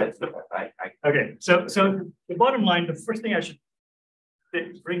 Okay, so the bottom line, the first thing I should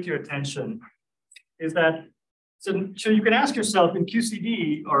bring to your attention is that so you can ask yourself in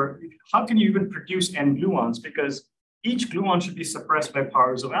QCD, or how can you even produce n gluons, because each gluon should be suppressed by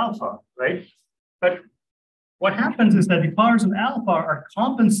powers of alpha, right? But what happens is that the powers of alpha are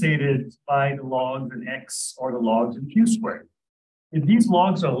compensated by the logs in x or the logs in q squared. If these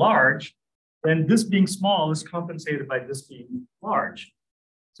logs are large, then this being small is compensated by this being large.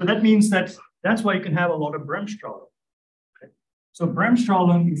 So that means that that's why you can have a lot of Bremsstrahlung. Okay. So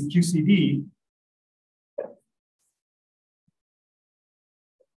Bremsstrahlung in QCD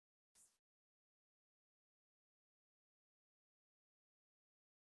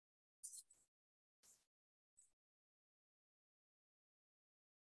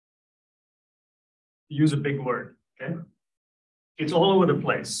use a big word, okay? It's all over the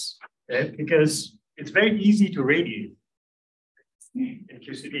place, okay? Because it's very easy to radiate in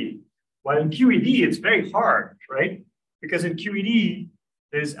QCD. While in QED, it's very hard, right? Because in QED,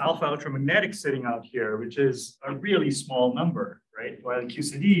 there's alpha ultramagnetic sitting out here, which is a really small number, right? While in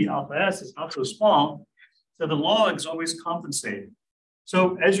QCD, alpha S is not so small, so the logs always compensate.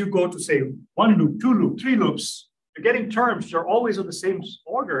 So as you go to say 1 loop, 2 loop, 3 loops, you're getting terms which are always of the same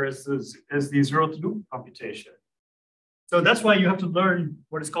order as the 0th loop computation. So that's why you have to learn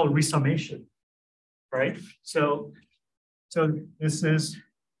what is called resummation, right? So this is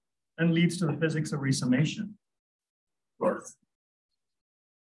and leads to the physics of resummation.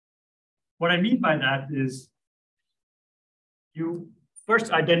 What I mean by that is you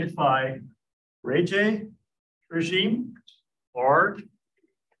first identify Rayleigh regime or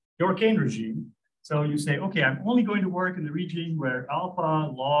Yorkane regime. So you say, okay, I'm only going to work in the regime where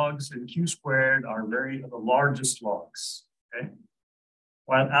alpha, logs, and q squared are the largest logs, okay?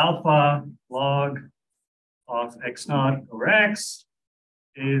 While alpha log of x naught over x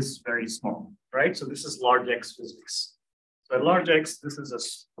is very small, right? So this is large X physics. So at large X, this is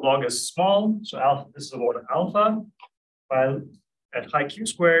a log is small, so alpha, this is order alpha, while at high Q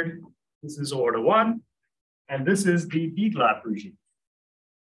squared, this is order 1, and this is the Deglap regime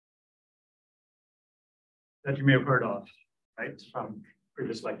that you may have heard of, right, from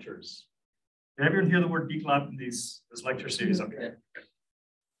previous lectures. Did everyone hear the word Deglap in this lecture series? Okay.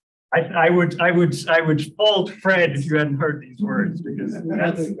 I would fault Fred if you hadn't heard these words, because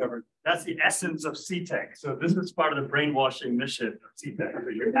that's the essence of CTEQ. So this is part of the brainwashing mission of CTEQ. So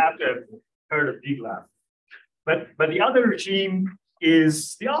you have to have heard of Deglap. But the other regime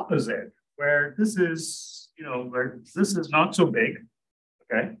is the opposite, where this is, where this is not so big.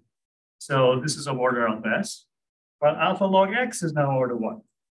 Okay. So this is of order alpha S, but alpha log X is now order 1,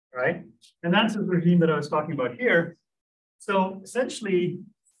 right? And that's the regime that I was talking about here. So essentially,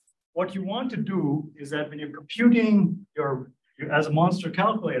 what you want to do is that when you're computing as a monster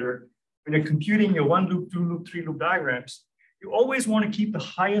calculator, when you're computing your 1 loop, 2 loop, 3 loop diagrams, you always want to keep the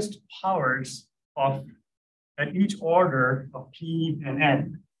highest powers at each order of P and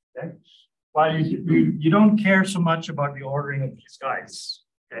N. Okay? While you don't care so much about the ordering of these guys.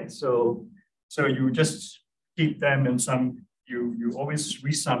 Okay, so you just keep them in some, you always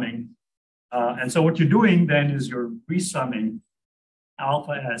resumming. And so what you're doing then is you're resumming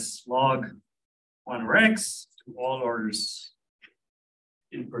alpha S log 1 over X to all orders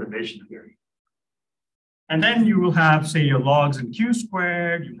in perturbation theory. And then you will have, say, your logs in Q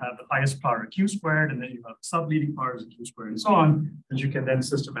squared, you have the highest power of Q squared, and then you have subleading powers of Q squared and so on, that you can then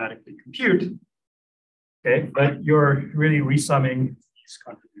systematically compute. Okay, but you're really resumming these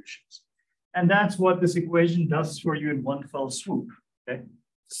contributions. And that's what this equation does for you in one fell swoop. Okay,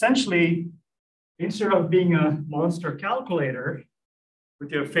 essentially, instead of being a monster calculator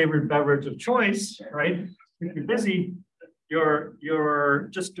with your favorite beverage of choice, right? If you're busy, you're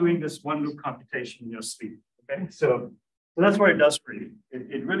just doing this one loop computation in your sleep. Okay, so that's what it does for you.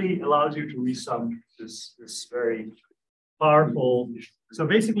 It really allows you to resum this very powerful. So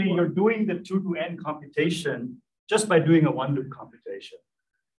basically, you're doing the 2 to n computation just by doing a one loop computation.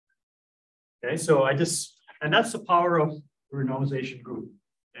 Okay, so and that's the power of the renormalization group.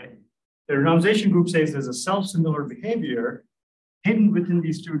 Okay, the renormalization group says there's a self-similar behavior hidden within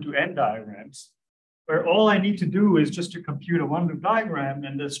these 2 to n diagrams, where all I need to do is just to compute a one loop diagram,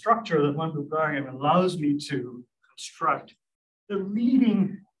 and the structure of the one loop diagram allows me to construct the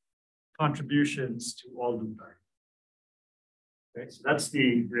leading contributions to all loop diagrams. Okay, so that's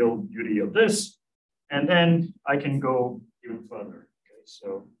the real beauty of this. And then I can go even further. Okay,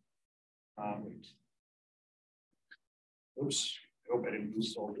 so wait. Oops, I hope I didn't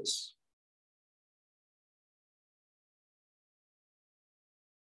lose all this.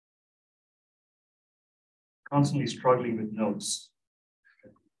 Constantly struggling with notes.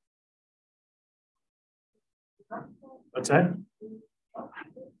 What's that?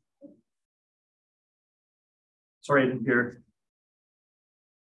 Sorry, I didn't hear.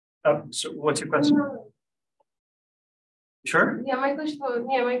 So what's your question? Sure? Yeah, my question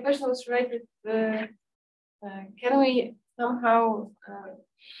was related can we somehow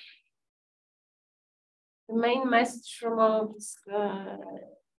the main message from all of this,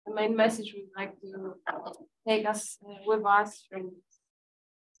 the main message we'd like to take us with us from.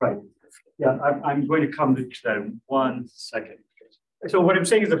 Right. Yeah, I'm going to come to that in 1 second. So what I'm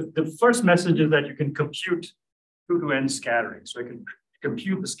saying is the first message is that you can compute 2 to n scattering. So I can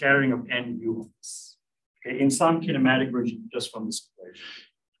compute the scattering of n muons, okay, in some kinematic version just from this equation.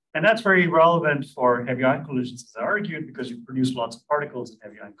 And that's very relevant for heavy ion collisions, as I argued, because you produce lots of particles in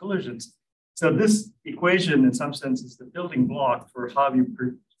heavy ion collisions. So this equation, in some sense, is the building block for how you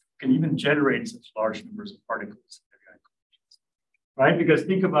can even generate such large numbers of particles in heavy ion collisions, right? Because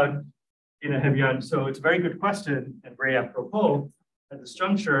think about in a heavy ion, so it's a very good question and very apropos at this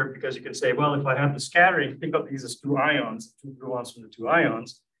juncture, because you can say, well, if I have the scattering, think of these as 2 ions, 2 gluons from the 2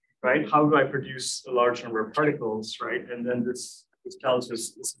 ions, right? How do I produce a large number of particles, right? And then this tells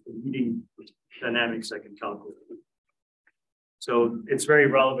us this is the leading dynamics I can calculate. So it's very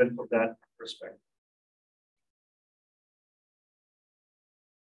relevant from that perspective.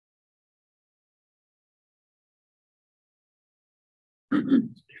 Are you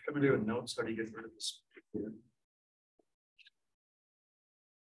familiar with notes? How do you get rid of this?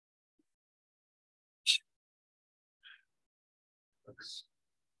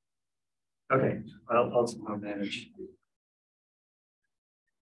 Okay, I'll somehow manage.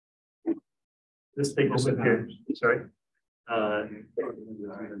 This thing over here. Sorry.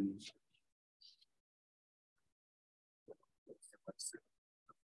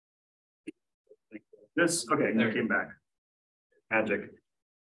 This okay. There came back. Magic.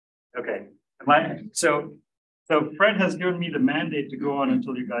 Okay. So Fred has given me the mandate to go on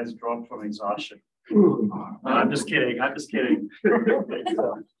until you guys drop from exhaustion. I'm just kidding. I'm just kidding.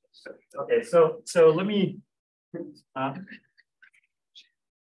 Okay, so let me.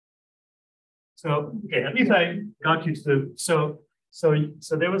 Okay, at least I got you to. So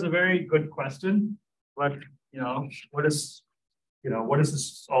there was a very good question, but what does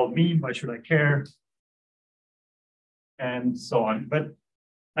this all mean? Why should I care? And so on. But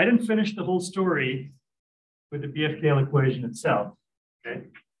I didn't finish the whole story with the BFKL equation itself. Okay.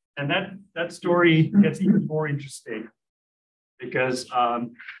 And that story gets even more interesting because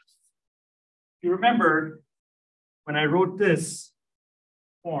you remember when I wrote this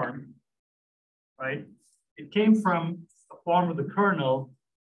form, right? It came from a form of the kernel,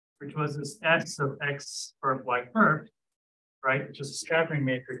 which was this S of X perp Y perp, right? Which is a scattering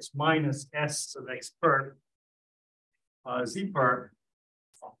matrix minus S of X perp Z perp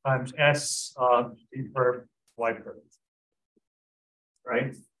times S of Z perp Y perp,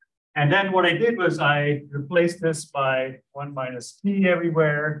 right? And then what I did was I replaced this by 1 minus T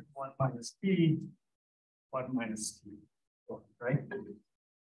everywhere, 1 minus T, 1 minus T, right?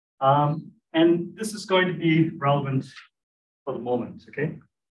 And this is going to be relevant for the moment, okay?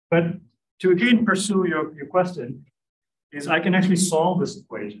 But to again pursue your question, is I can actually solve this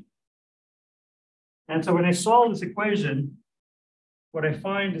equation. And so when I solve this equation, what I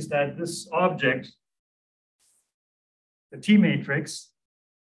find is that this object, the T matrix,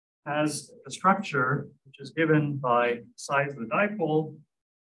 has a structure which is given by size of the dipole.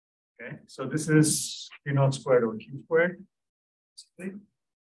 Okay, so this is Q naught squared over Q squared.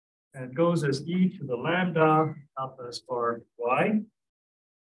 And it goes as e to the lambda alpha s bar y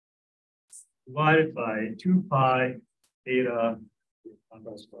divided by 2 pi beta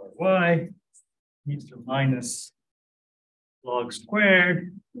alpha s bar y e to the minus log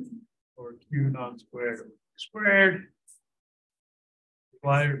squared or Q naught squared over Q squared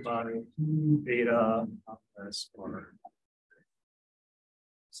divided by 2 beta alpha s bar.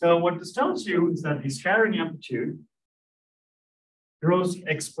 So what this tells you is that the scattering amplitude grows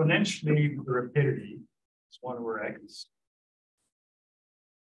exponentially with the rapidity. It's 1 over x.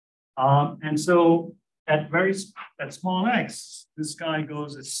 And so at small x, this guy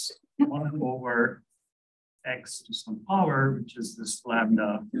goes as 1 over x to some power, which is this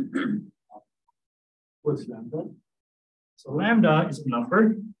lambda. What's lambda? So lambda is a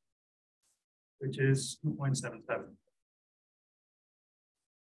number, which is 2.77.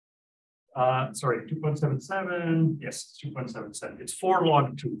 Sorry, 2.77. Yes, 2.77. It's 4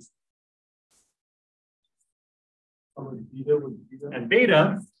 log 2. And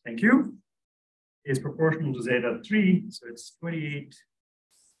beta, thank you, is proportional to zeta 3. So it's 28.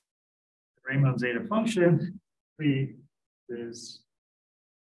 The Riemann zeta function 3 is.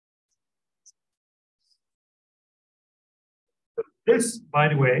 This, by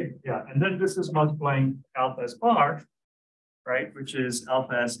the way, yeah, and then this is multiplying alpha s bar, right, which is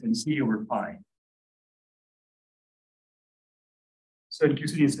alpha s and c over pi. So in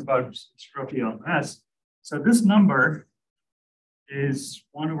QCD, it's roughly alpha s. So this number is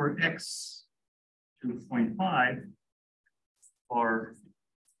 1 over x to 0.5 for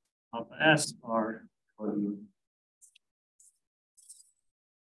alpha s or for the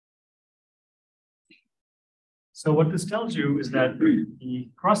So what this tells you is that the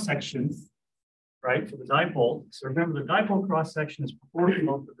cross-section, right, for the dipole, so remember the dipole cross-section is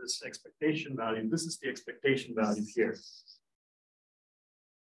proportional to this expectation value. This is the expectation value here.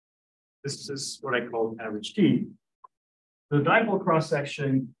 This is what I call average T. The dipole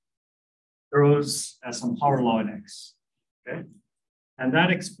cross-section grows as some power law in X, okay? And that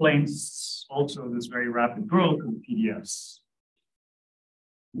explains also this very rapid growth of PDFs.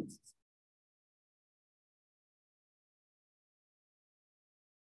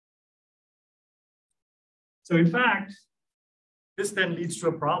 So in fact, this then leads to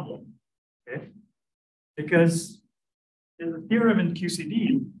a problem, okay? Because in the theorem in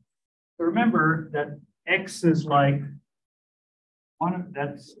QCD, remember that X is like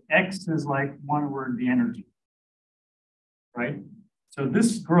X is like 1 over the energy, right? So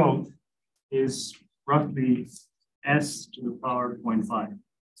this growth is roughly S to the power 0.5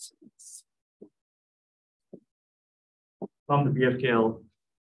 from the BFKL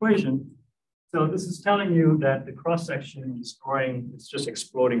equation. So this is telling you that the cross-section is growing, it's just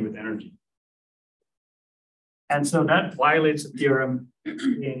exploding with energy. And so that violates the theorem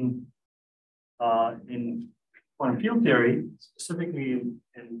in quantum field theory, specifically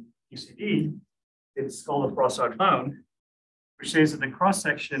in QCD. It's called a Froissart bound, which says that the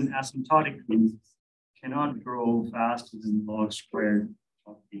cross-section asymptotically cannot grow faster than log squared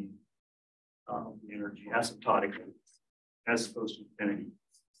of the energy asymptotically, as opposed to infinity.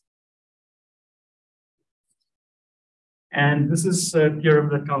 And this is a theorem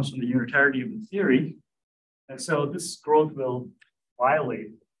that comes from the unitarity of the theory. And so this growth will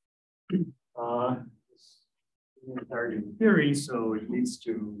violate this unitarity of the theory, so it leads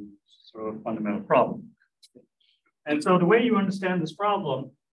to sort of a fundamental problem. And so the way you understand this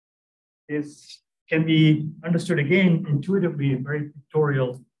problem can be understood again intuitively in very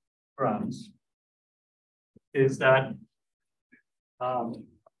pictorial terms. Is that I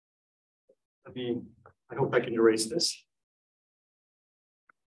hope I can erase this.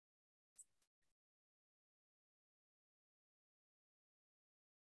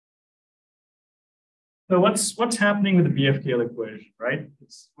 So what's happening with the BFKL equation, right?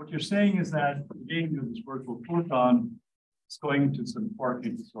 What you're saying is that again, this virtual photon is going into some quark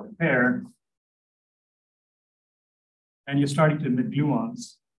sort of pair, and you're starting to emit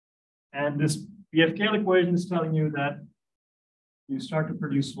gluons. And this BFKL equation is telling you that you start to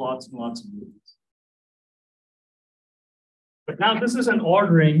produce lots and lots of gluons. But now this is an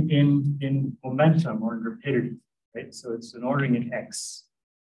ordering in momentum or in rapidity, right? So it's an ordering in X.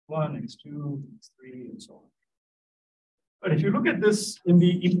 X1, X2, X3, and so on. But if you look at this in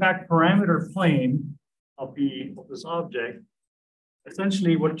the impact parameter plane of this object,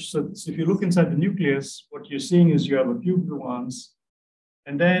 essentially so if you look inside the nucleus, what you're seeing is you have a few gluons,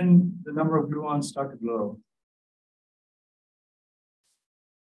 and then the number of gluons start to grow.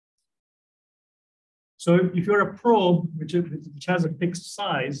 So if you're a probe, which has a fixed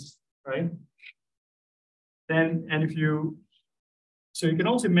size, right? Then, so you can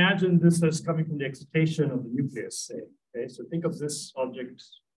also imagine this as coming from the excitation of the nucleus, say. Okay, so think of this object,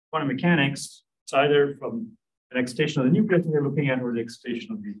 quantum mechanics, it's either from an excitation of the nucleus we're looking at or the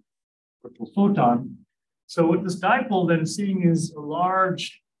excitation of the virtual photon. So what this dipole then is seeing is a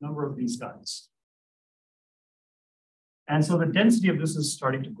large number of these guys. And so the density of this is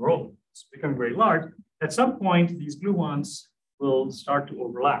starting to grow. It's becoming very large. At some point, these gluons will start to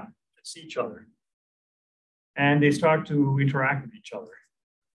overlap and see each other. And they start to interact with each other.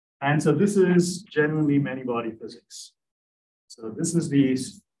 And so this is generally many-body physics. So this is the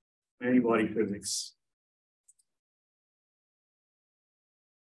many-body physics.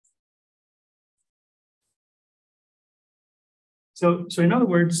 So in other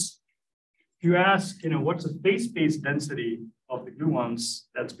words, if you ask, what's the phase space density of the gluons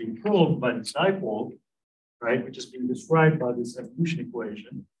that's being probed by this dipole, right, which is being described by this evolution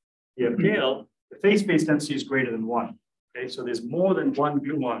equation, BFKL, the phase space density is greater than 1. Okay, so there's more than 1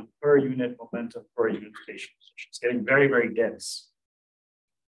 gluon per unit momentum per unit station. So it's getting very, very dense.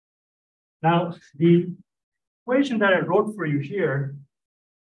 Now, the equation that I wrote for you here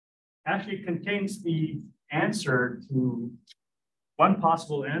actually contains the answer to one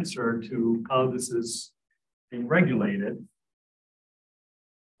possible answer to how this is being regulated.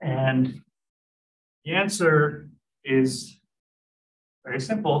 And the answer is very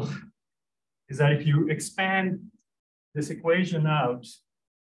simple, is that if you expand this equation out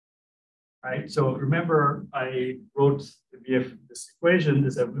right? So remember, I wrote this equation,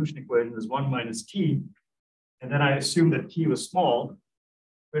 this evolution equation is 1 minus t, and then I assumed that t was small.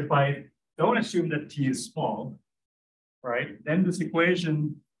 But if I don't assume that t is small, right, then this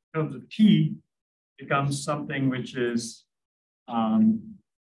equation in terms of t becomes something which is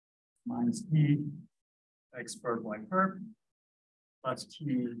minus t x perp y perp plus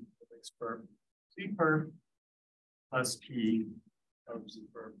t x perp z perp plus t of z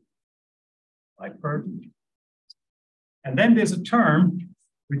perp y perp. And then there's a term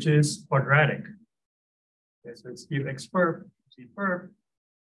which is quadratic. Okay, so it's t of x perp z perp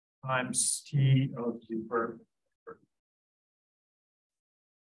times t of z perp.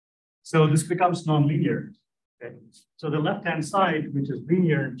 So this becomes nonlinear. Okay, so the left-hand side, which is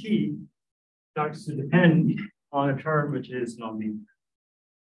linear in t, starts to depend on a term which is nonlinear.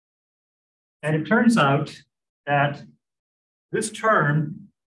 And it turns out that this term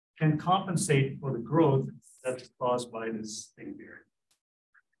can compensate for the growth that's caused by this thing here.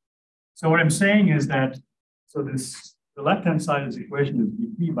 So what I'm saying is that, so the left-hand side of this equation is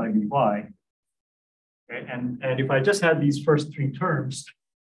dp by dy. Okay, and if I just had these first three terms,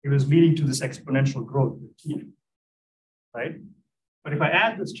 it was leading to this exponential growth of t, right? But if I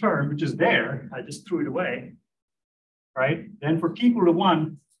add this term, which is there, I just threw it away, right? Then for t equal to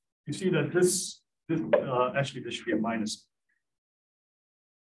 1, you see that actually this should be a minus.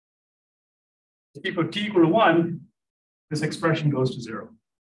 For t equal to 1, this expression goes to 0.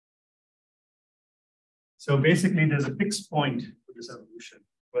 So basically, there's a fixed point for this evolution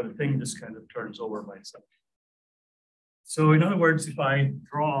where the thing just kind of turns over by itself. So in other words, if I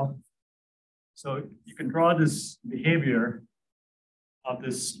draw, so you can draw this behavior of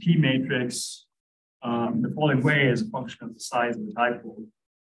this P matrix the following way as a function of the size of the dipole.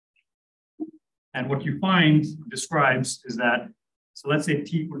 And what you find describes is that, so let's say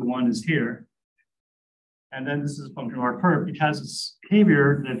T equal to 1 is here. And then this is a function of our perp. It has this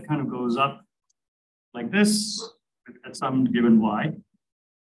behavior that kind of goes up like this at some given y.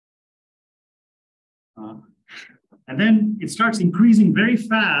 And then it starts increasing very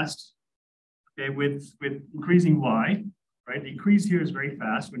fast, okay, with increasing y, right? The increase here is very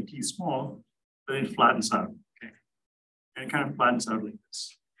fast when t is small, but it flattens out, okay? And it kind of flattens out like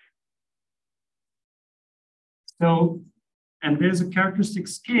this. So, and there's a characteristic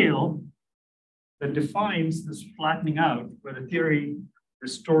scale that defines this flattening out, where the theory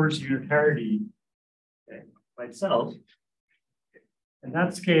restores unitarity, okay, by itself. And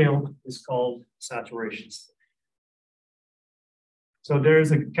that scale is called saturation. So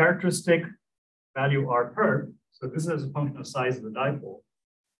there's a characteristic value R perp. So this is a function of size of the dipole.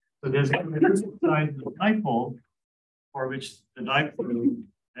 So there's a characteristic size of the dipole for which the dipole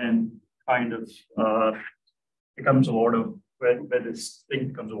then kind of becomes of order, where this thing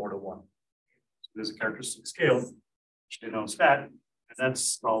becomes of order 1. So there's a characteristic scale which denotes that, and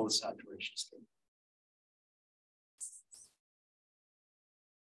that's called the saturation scale.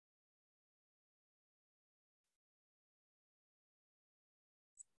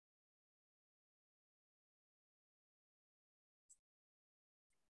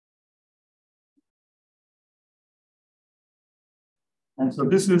 And so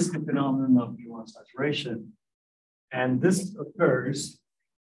this is the phenomenon of muon saturation. And this occurs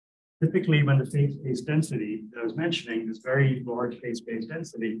typically when the phase-space density that I was mentioning, this very large phase-space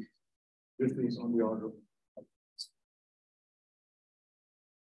density, usually is on the order of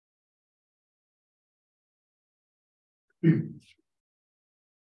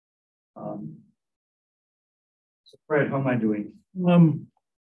so Fred, how am I doing?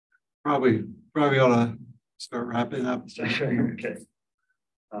 Probably ought to start wrapping up. Okay.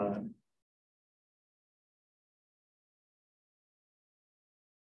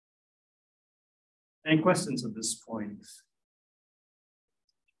 Any questions at this point?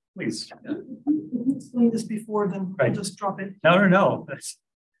 Please. Explain this before, then Right. I'll just drop it. No. That's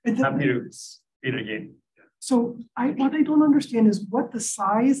But the- happy to speed again. So what I don't understand is what the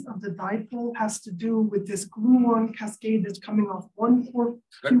size of the dipole has to do with this gluon cascade that's coming off one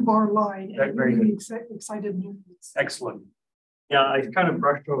 4q bar line and Very really excited nucleus. Excellent. Yeah, I kind of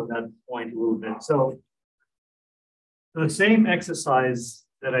brushed over that point a little bit. So the same exercise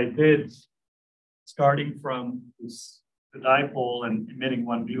that I did starting from the dipole and emitting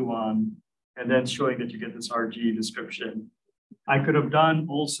one gluon, and then showing that you get this RG description, I could have done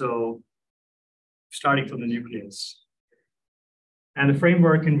also starting from the nucleus. And the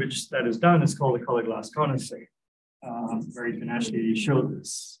framework in which that is done is called the color glass condensate, where you can actually show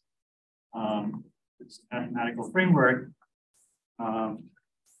this. It's a mathematical framework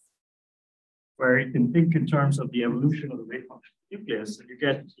where you can think in terms of the evolution of the wave function of the nucleus, and you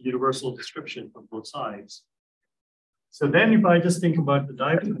get a universal description from both sides. So then if I just think about the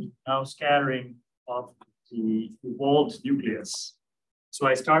dipole now scattering of the evolved nucleus. So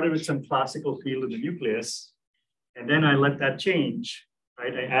I started with some classical field in the nucleus, and then I let that change,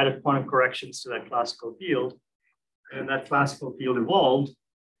 right? I added quantum corrections to that classical field, and that classical field evolved.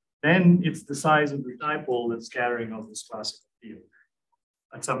 Then it's the size of the dipole that's scattering of this classical field.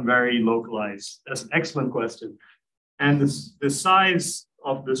 That's some very localized. That's an excellent question. And the size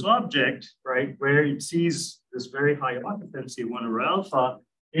of this object, right, where it sees this very high occupancy 1 over alpha,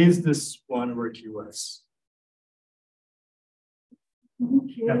 is this 1 over QS. Do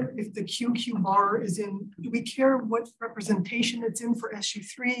we care if the QQ bar is in, do we care what representation it's in for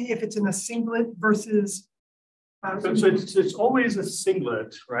SU3, if it's in a singlet versus? So it's always a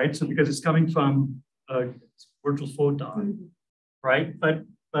singlet, right? So because it's coming from a virtual photon, right? But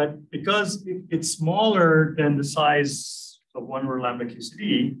because it's smaller than the size of 1 over lambda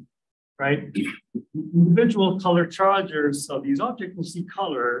QCD, right? Individual color chargers of these objects will see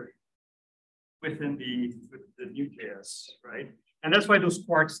color within the nucleus, right? And that's why those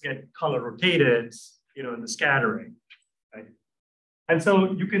quarks get color rotated, you know, in the scattering, right? And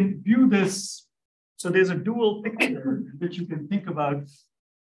so you can view this. So there's a dual picture in which you can think about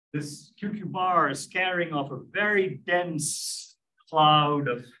this QQ bar scattering off a very dense cloud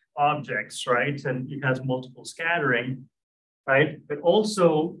of objects, right? And it has multiple scattering, right? But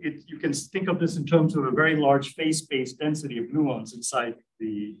also you can think of this in terms of a very large phase space density of gluons inside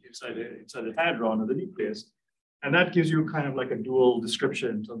the hadron of the nucleus. And that gives you kind of like a dual description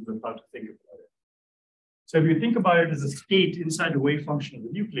in terms of how to think about it. So if you think about it as a state inside the wave function of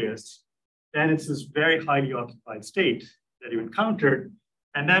the nucleus, then it's this very highly occupied state that you encountered.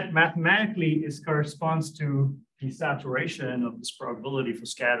 And that mathematically corresponds to the saturation of this probability for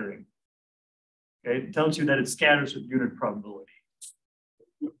scattering. Okay, it tells you that it scatters with unit probability.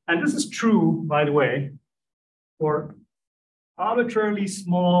 And this is true, by the way, for arbitrarily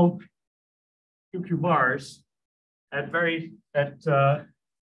small QQ bars at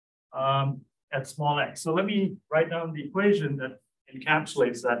small x. So let me write down the equation that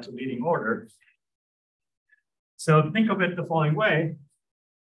encapsulates that to leading order. So think of it the following way,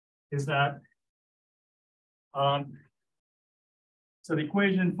 is that, so the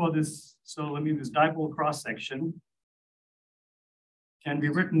equation for this, this dipole cross-section can be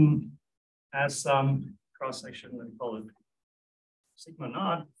written as some cross-section, let me call it sigma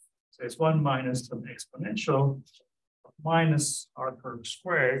naught. So it's 1 minus some exponential minus r curve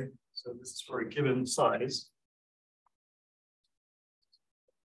squared. So this is for a given size.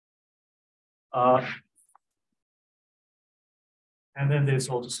 And then there's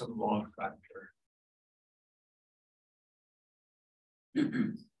also some log factor.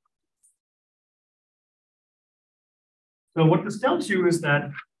 So what this tells you is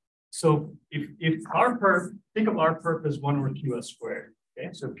that, so if r perp, think of r perp as 1 over QS squared. Okay,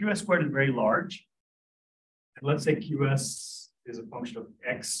 so QS squared is very large. And let's say QS is a function of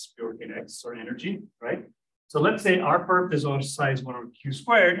x, pure x, or energy, right? So let's say r perp is of size 1 over q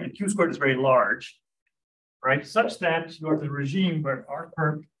squared, and q squared is very large, right? Such that you have the regime where r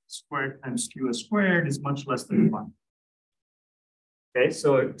perp squared times QS squared is much less than 1. Okay,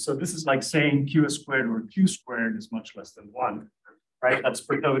 so this is like saying QS squared over q squared is much less than 1, right? That's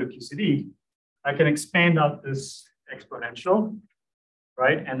perturbative QCD. I can expand out this exponential,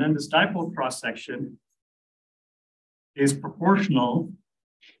 right? And then this dipole cross-section is proportional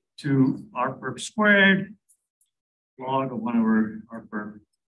to r perp squared log of 1 over r perp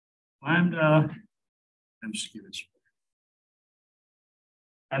lambda. And just give it.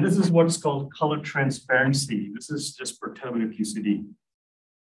 And this is what's called color transparency. This is just perturbative QCD.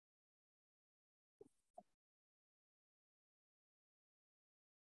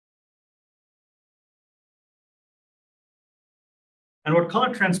 And what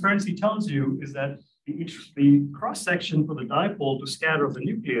color transparency tells you is that the cross-section for the dipole to scatter of the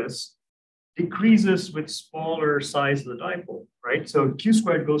nucleus decreases with smaller size of the dipole, right? So q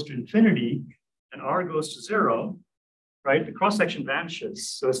squared goes to infinity and r goes to 0, right? The cross-section vanishes.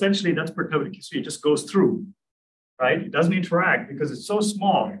 So essentially that's perturbative QCD, it just goes through, right? It doesn't interact because it's so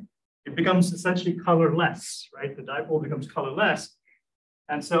small. It becomes essentially colorless, right? The dipole becomes colorless.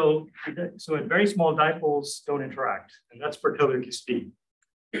 And so at very small dipoles don't interact, and that's perturbative QCD.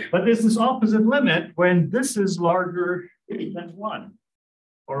 But there's this opposite limit when this is larger than 1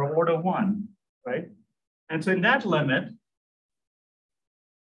 or order 1, right? And so in that limit,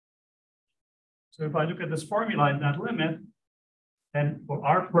 so if I look at this formula in that limit, then for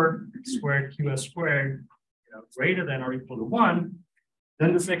r perp squared QS squared greater than or equal to 1,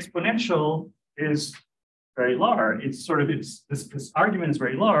 then this exponential is very large. It's sort of, this argument is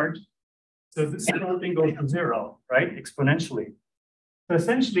very large. So this whole thing goes to zero, right? Exponentially. So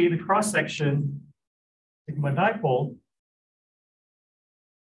essentially the cross-section sigma dipole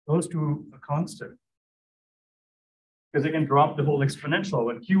goes to a constant. Because they can drop the whole exponential.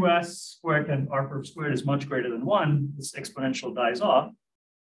 When QS squared and R perp squared is much greater than 1, this exponential dies off,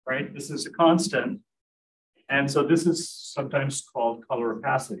 right? This is a constant. And so this is sometimes called color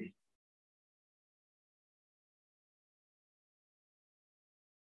opacity.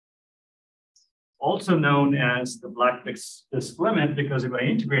 Also known as the Black-Disk limit, because if I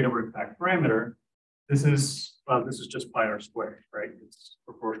integrate over a fact parameter, this is just pi r squared, right? It's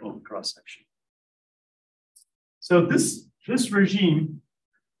proportional to cross section. So this regime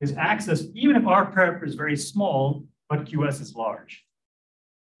is accessed even if R perp is very small, but QS is large.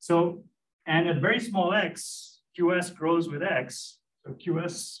 So, and at very small x, QS grows with x. So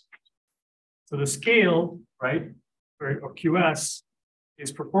QS, so the scale, right, or QS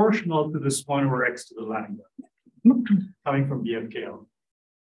is proportional to this 1 over x to the lambda coming from BFKL.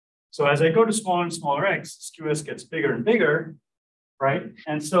 So as I go to smaller and smaller x, QS gets bigger and bigger, right?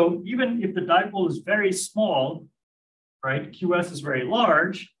 And so even if the dipole is very small, right, QS is very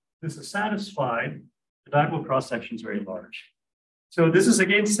large, this is satisfied, the dipole cross-section is very large. So this is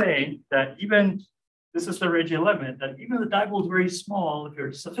again saying that even, this is the radial limit, that even if the dipole is very small, if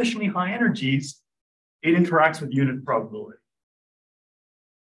you're sufficiently high energies, it interacts with unit probability.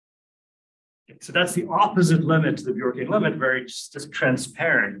 So that's the opposite limit to the Bjorkian limit, where it's just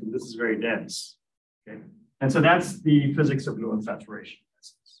transparent, and this is very dense. Okay, and so that's the physics of Lewis saturation.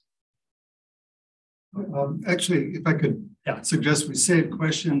 Actually, if I could suggest we save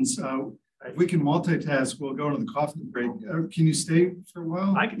questions, if we can multitask, we'll go to the coffee break. Can you stay for a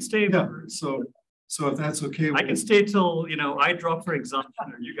while? I can stay. Yeah. So if that's okay, I can stay till I drop for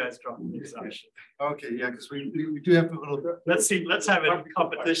exhaustion or you guys drop for exhaustion. Okay, yeah, because we do have a little. Let's see. Let's have a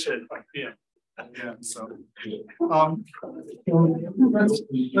competition. Yeah. Yeah, so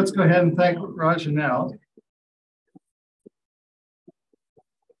let's go ahead and thank Raju now.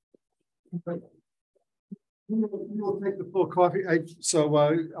 We'll take the full coffee.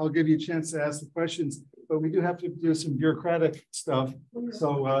 I'll give you a chance to ask the questions, but we do have to do some bureaucratic stuff.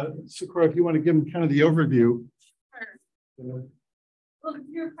 So, Sakura, if you want to give them kind of the overview. Sure. Well, the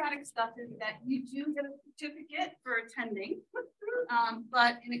bureaucratic stuff is that you do get a certificate for attending,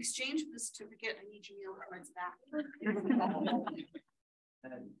 but in exchange for the certificate, I need your meal cards back.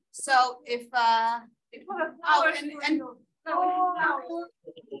 So if I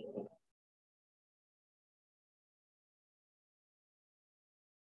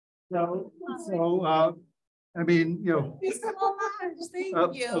mean,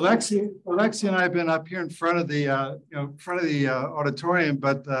 Alexia and I have been up here in front of the auditorium,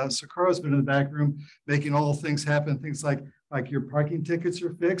 but Sakura's been in the back room making all things happen. Things like your parking tickets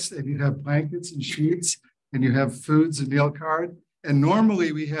are fixed, and you have blankets and sheets, and you have foods and meal card. And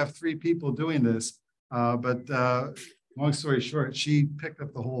normally we have 3 people doing this, but long story short, she picked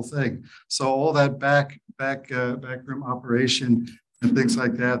up the whole thing. So all that back room operation and things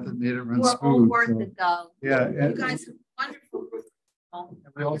like that made it run smooth. All worth it, though. Yeah, you guys have wonderful.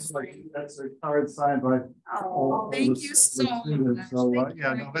 And we also that's a card signed by. Thank you so much. So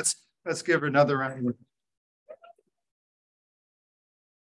yeah, no, let's give her another round of applause.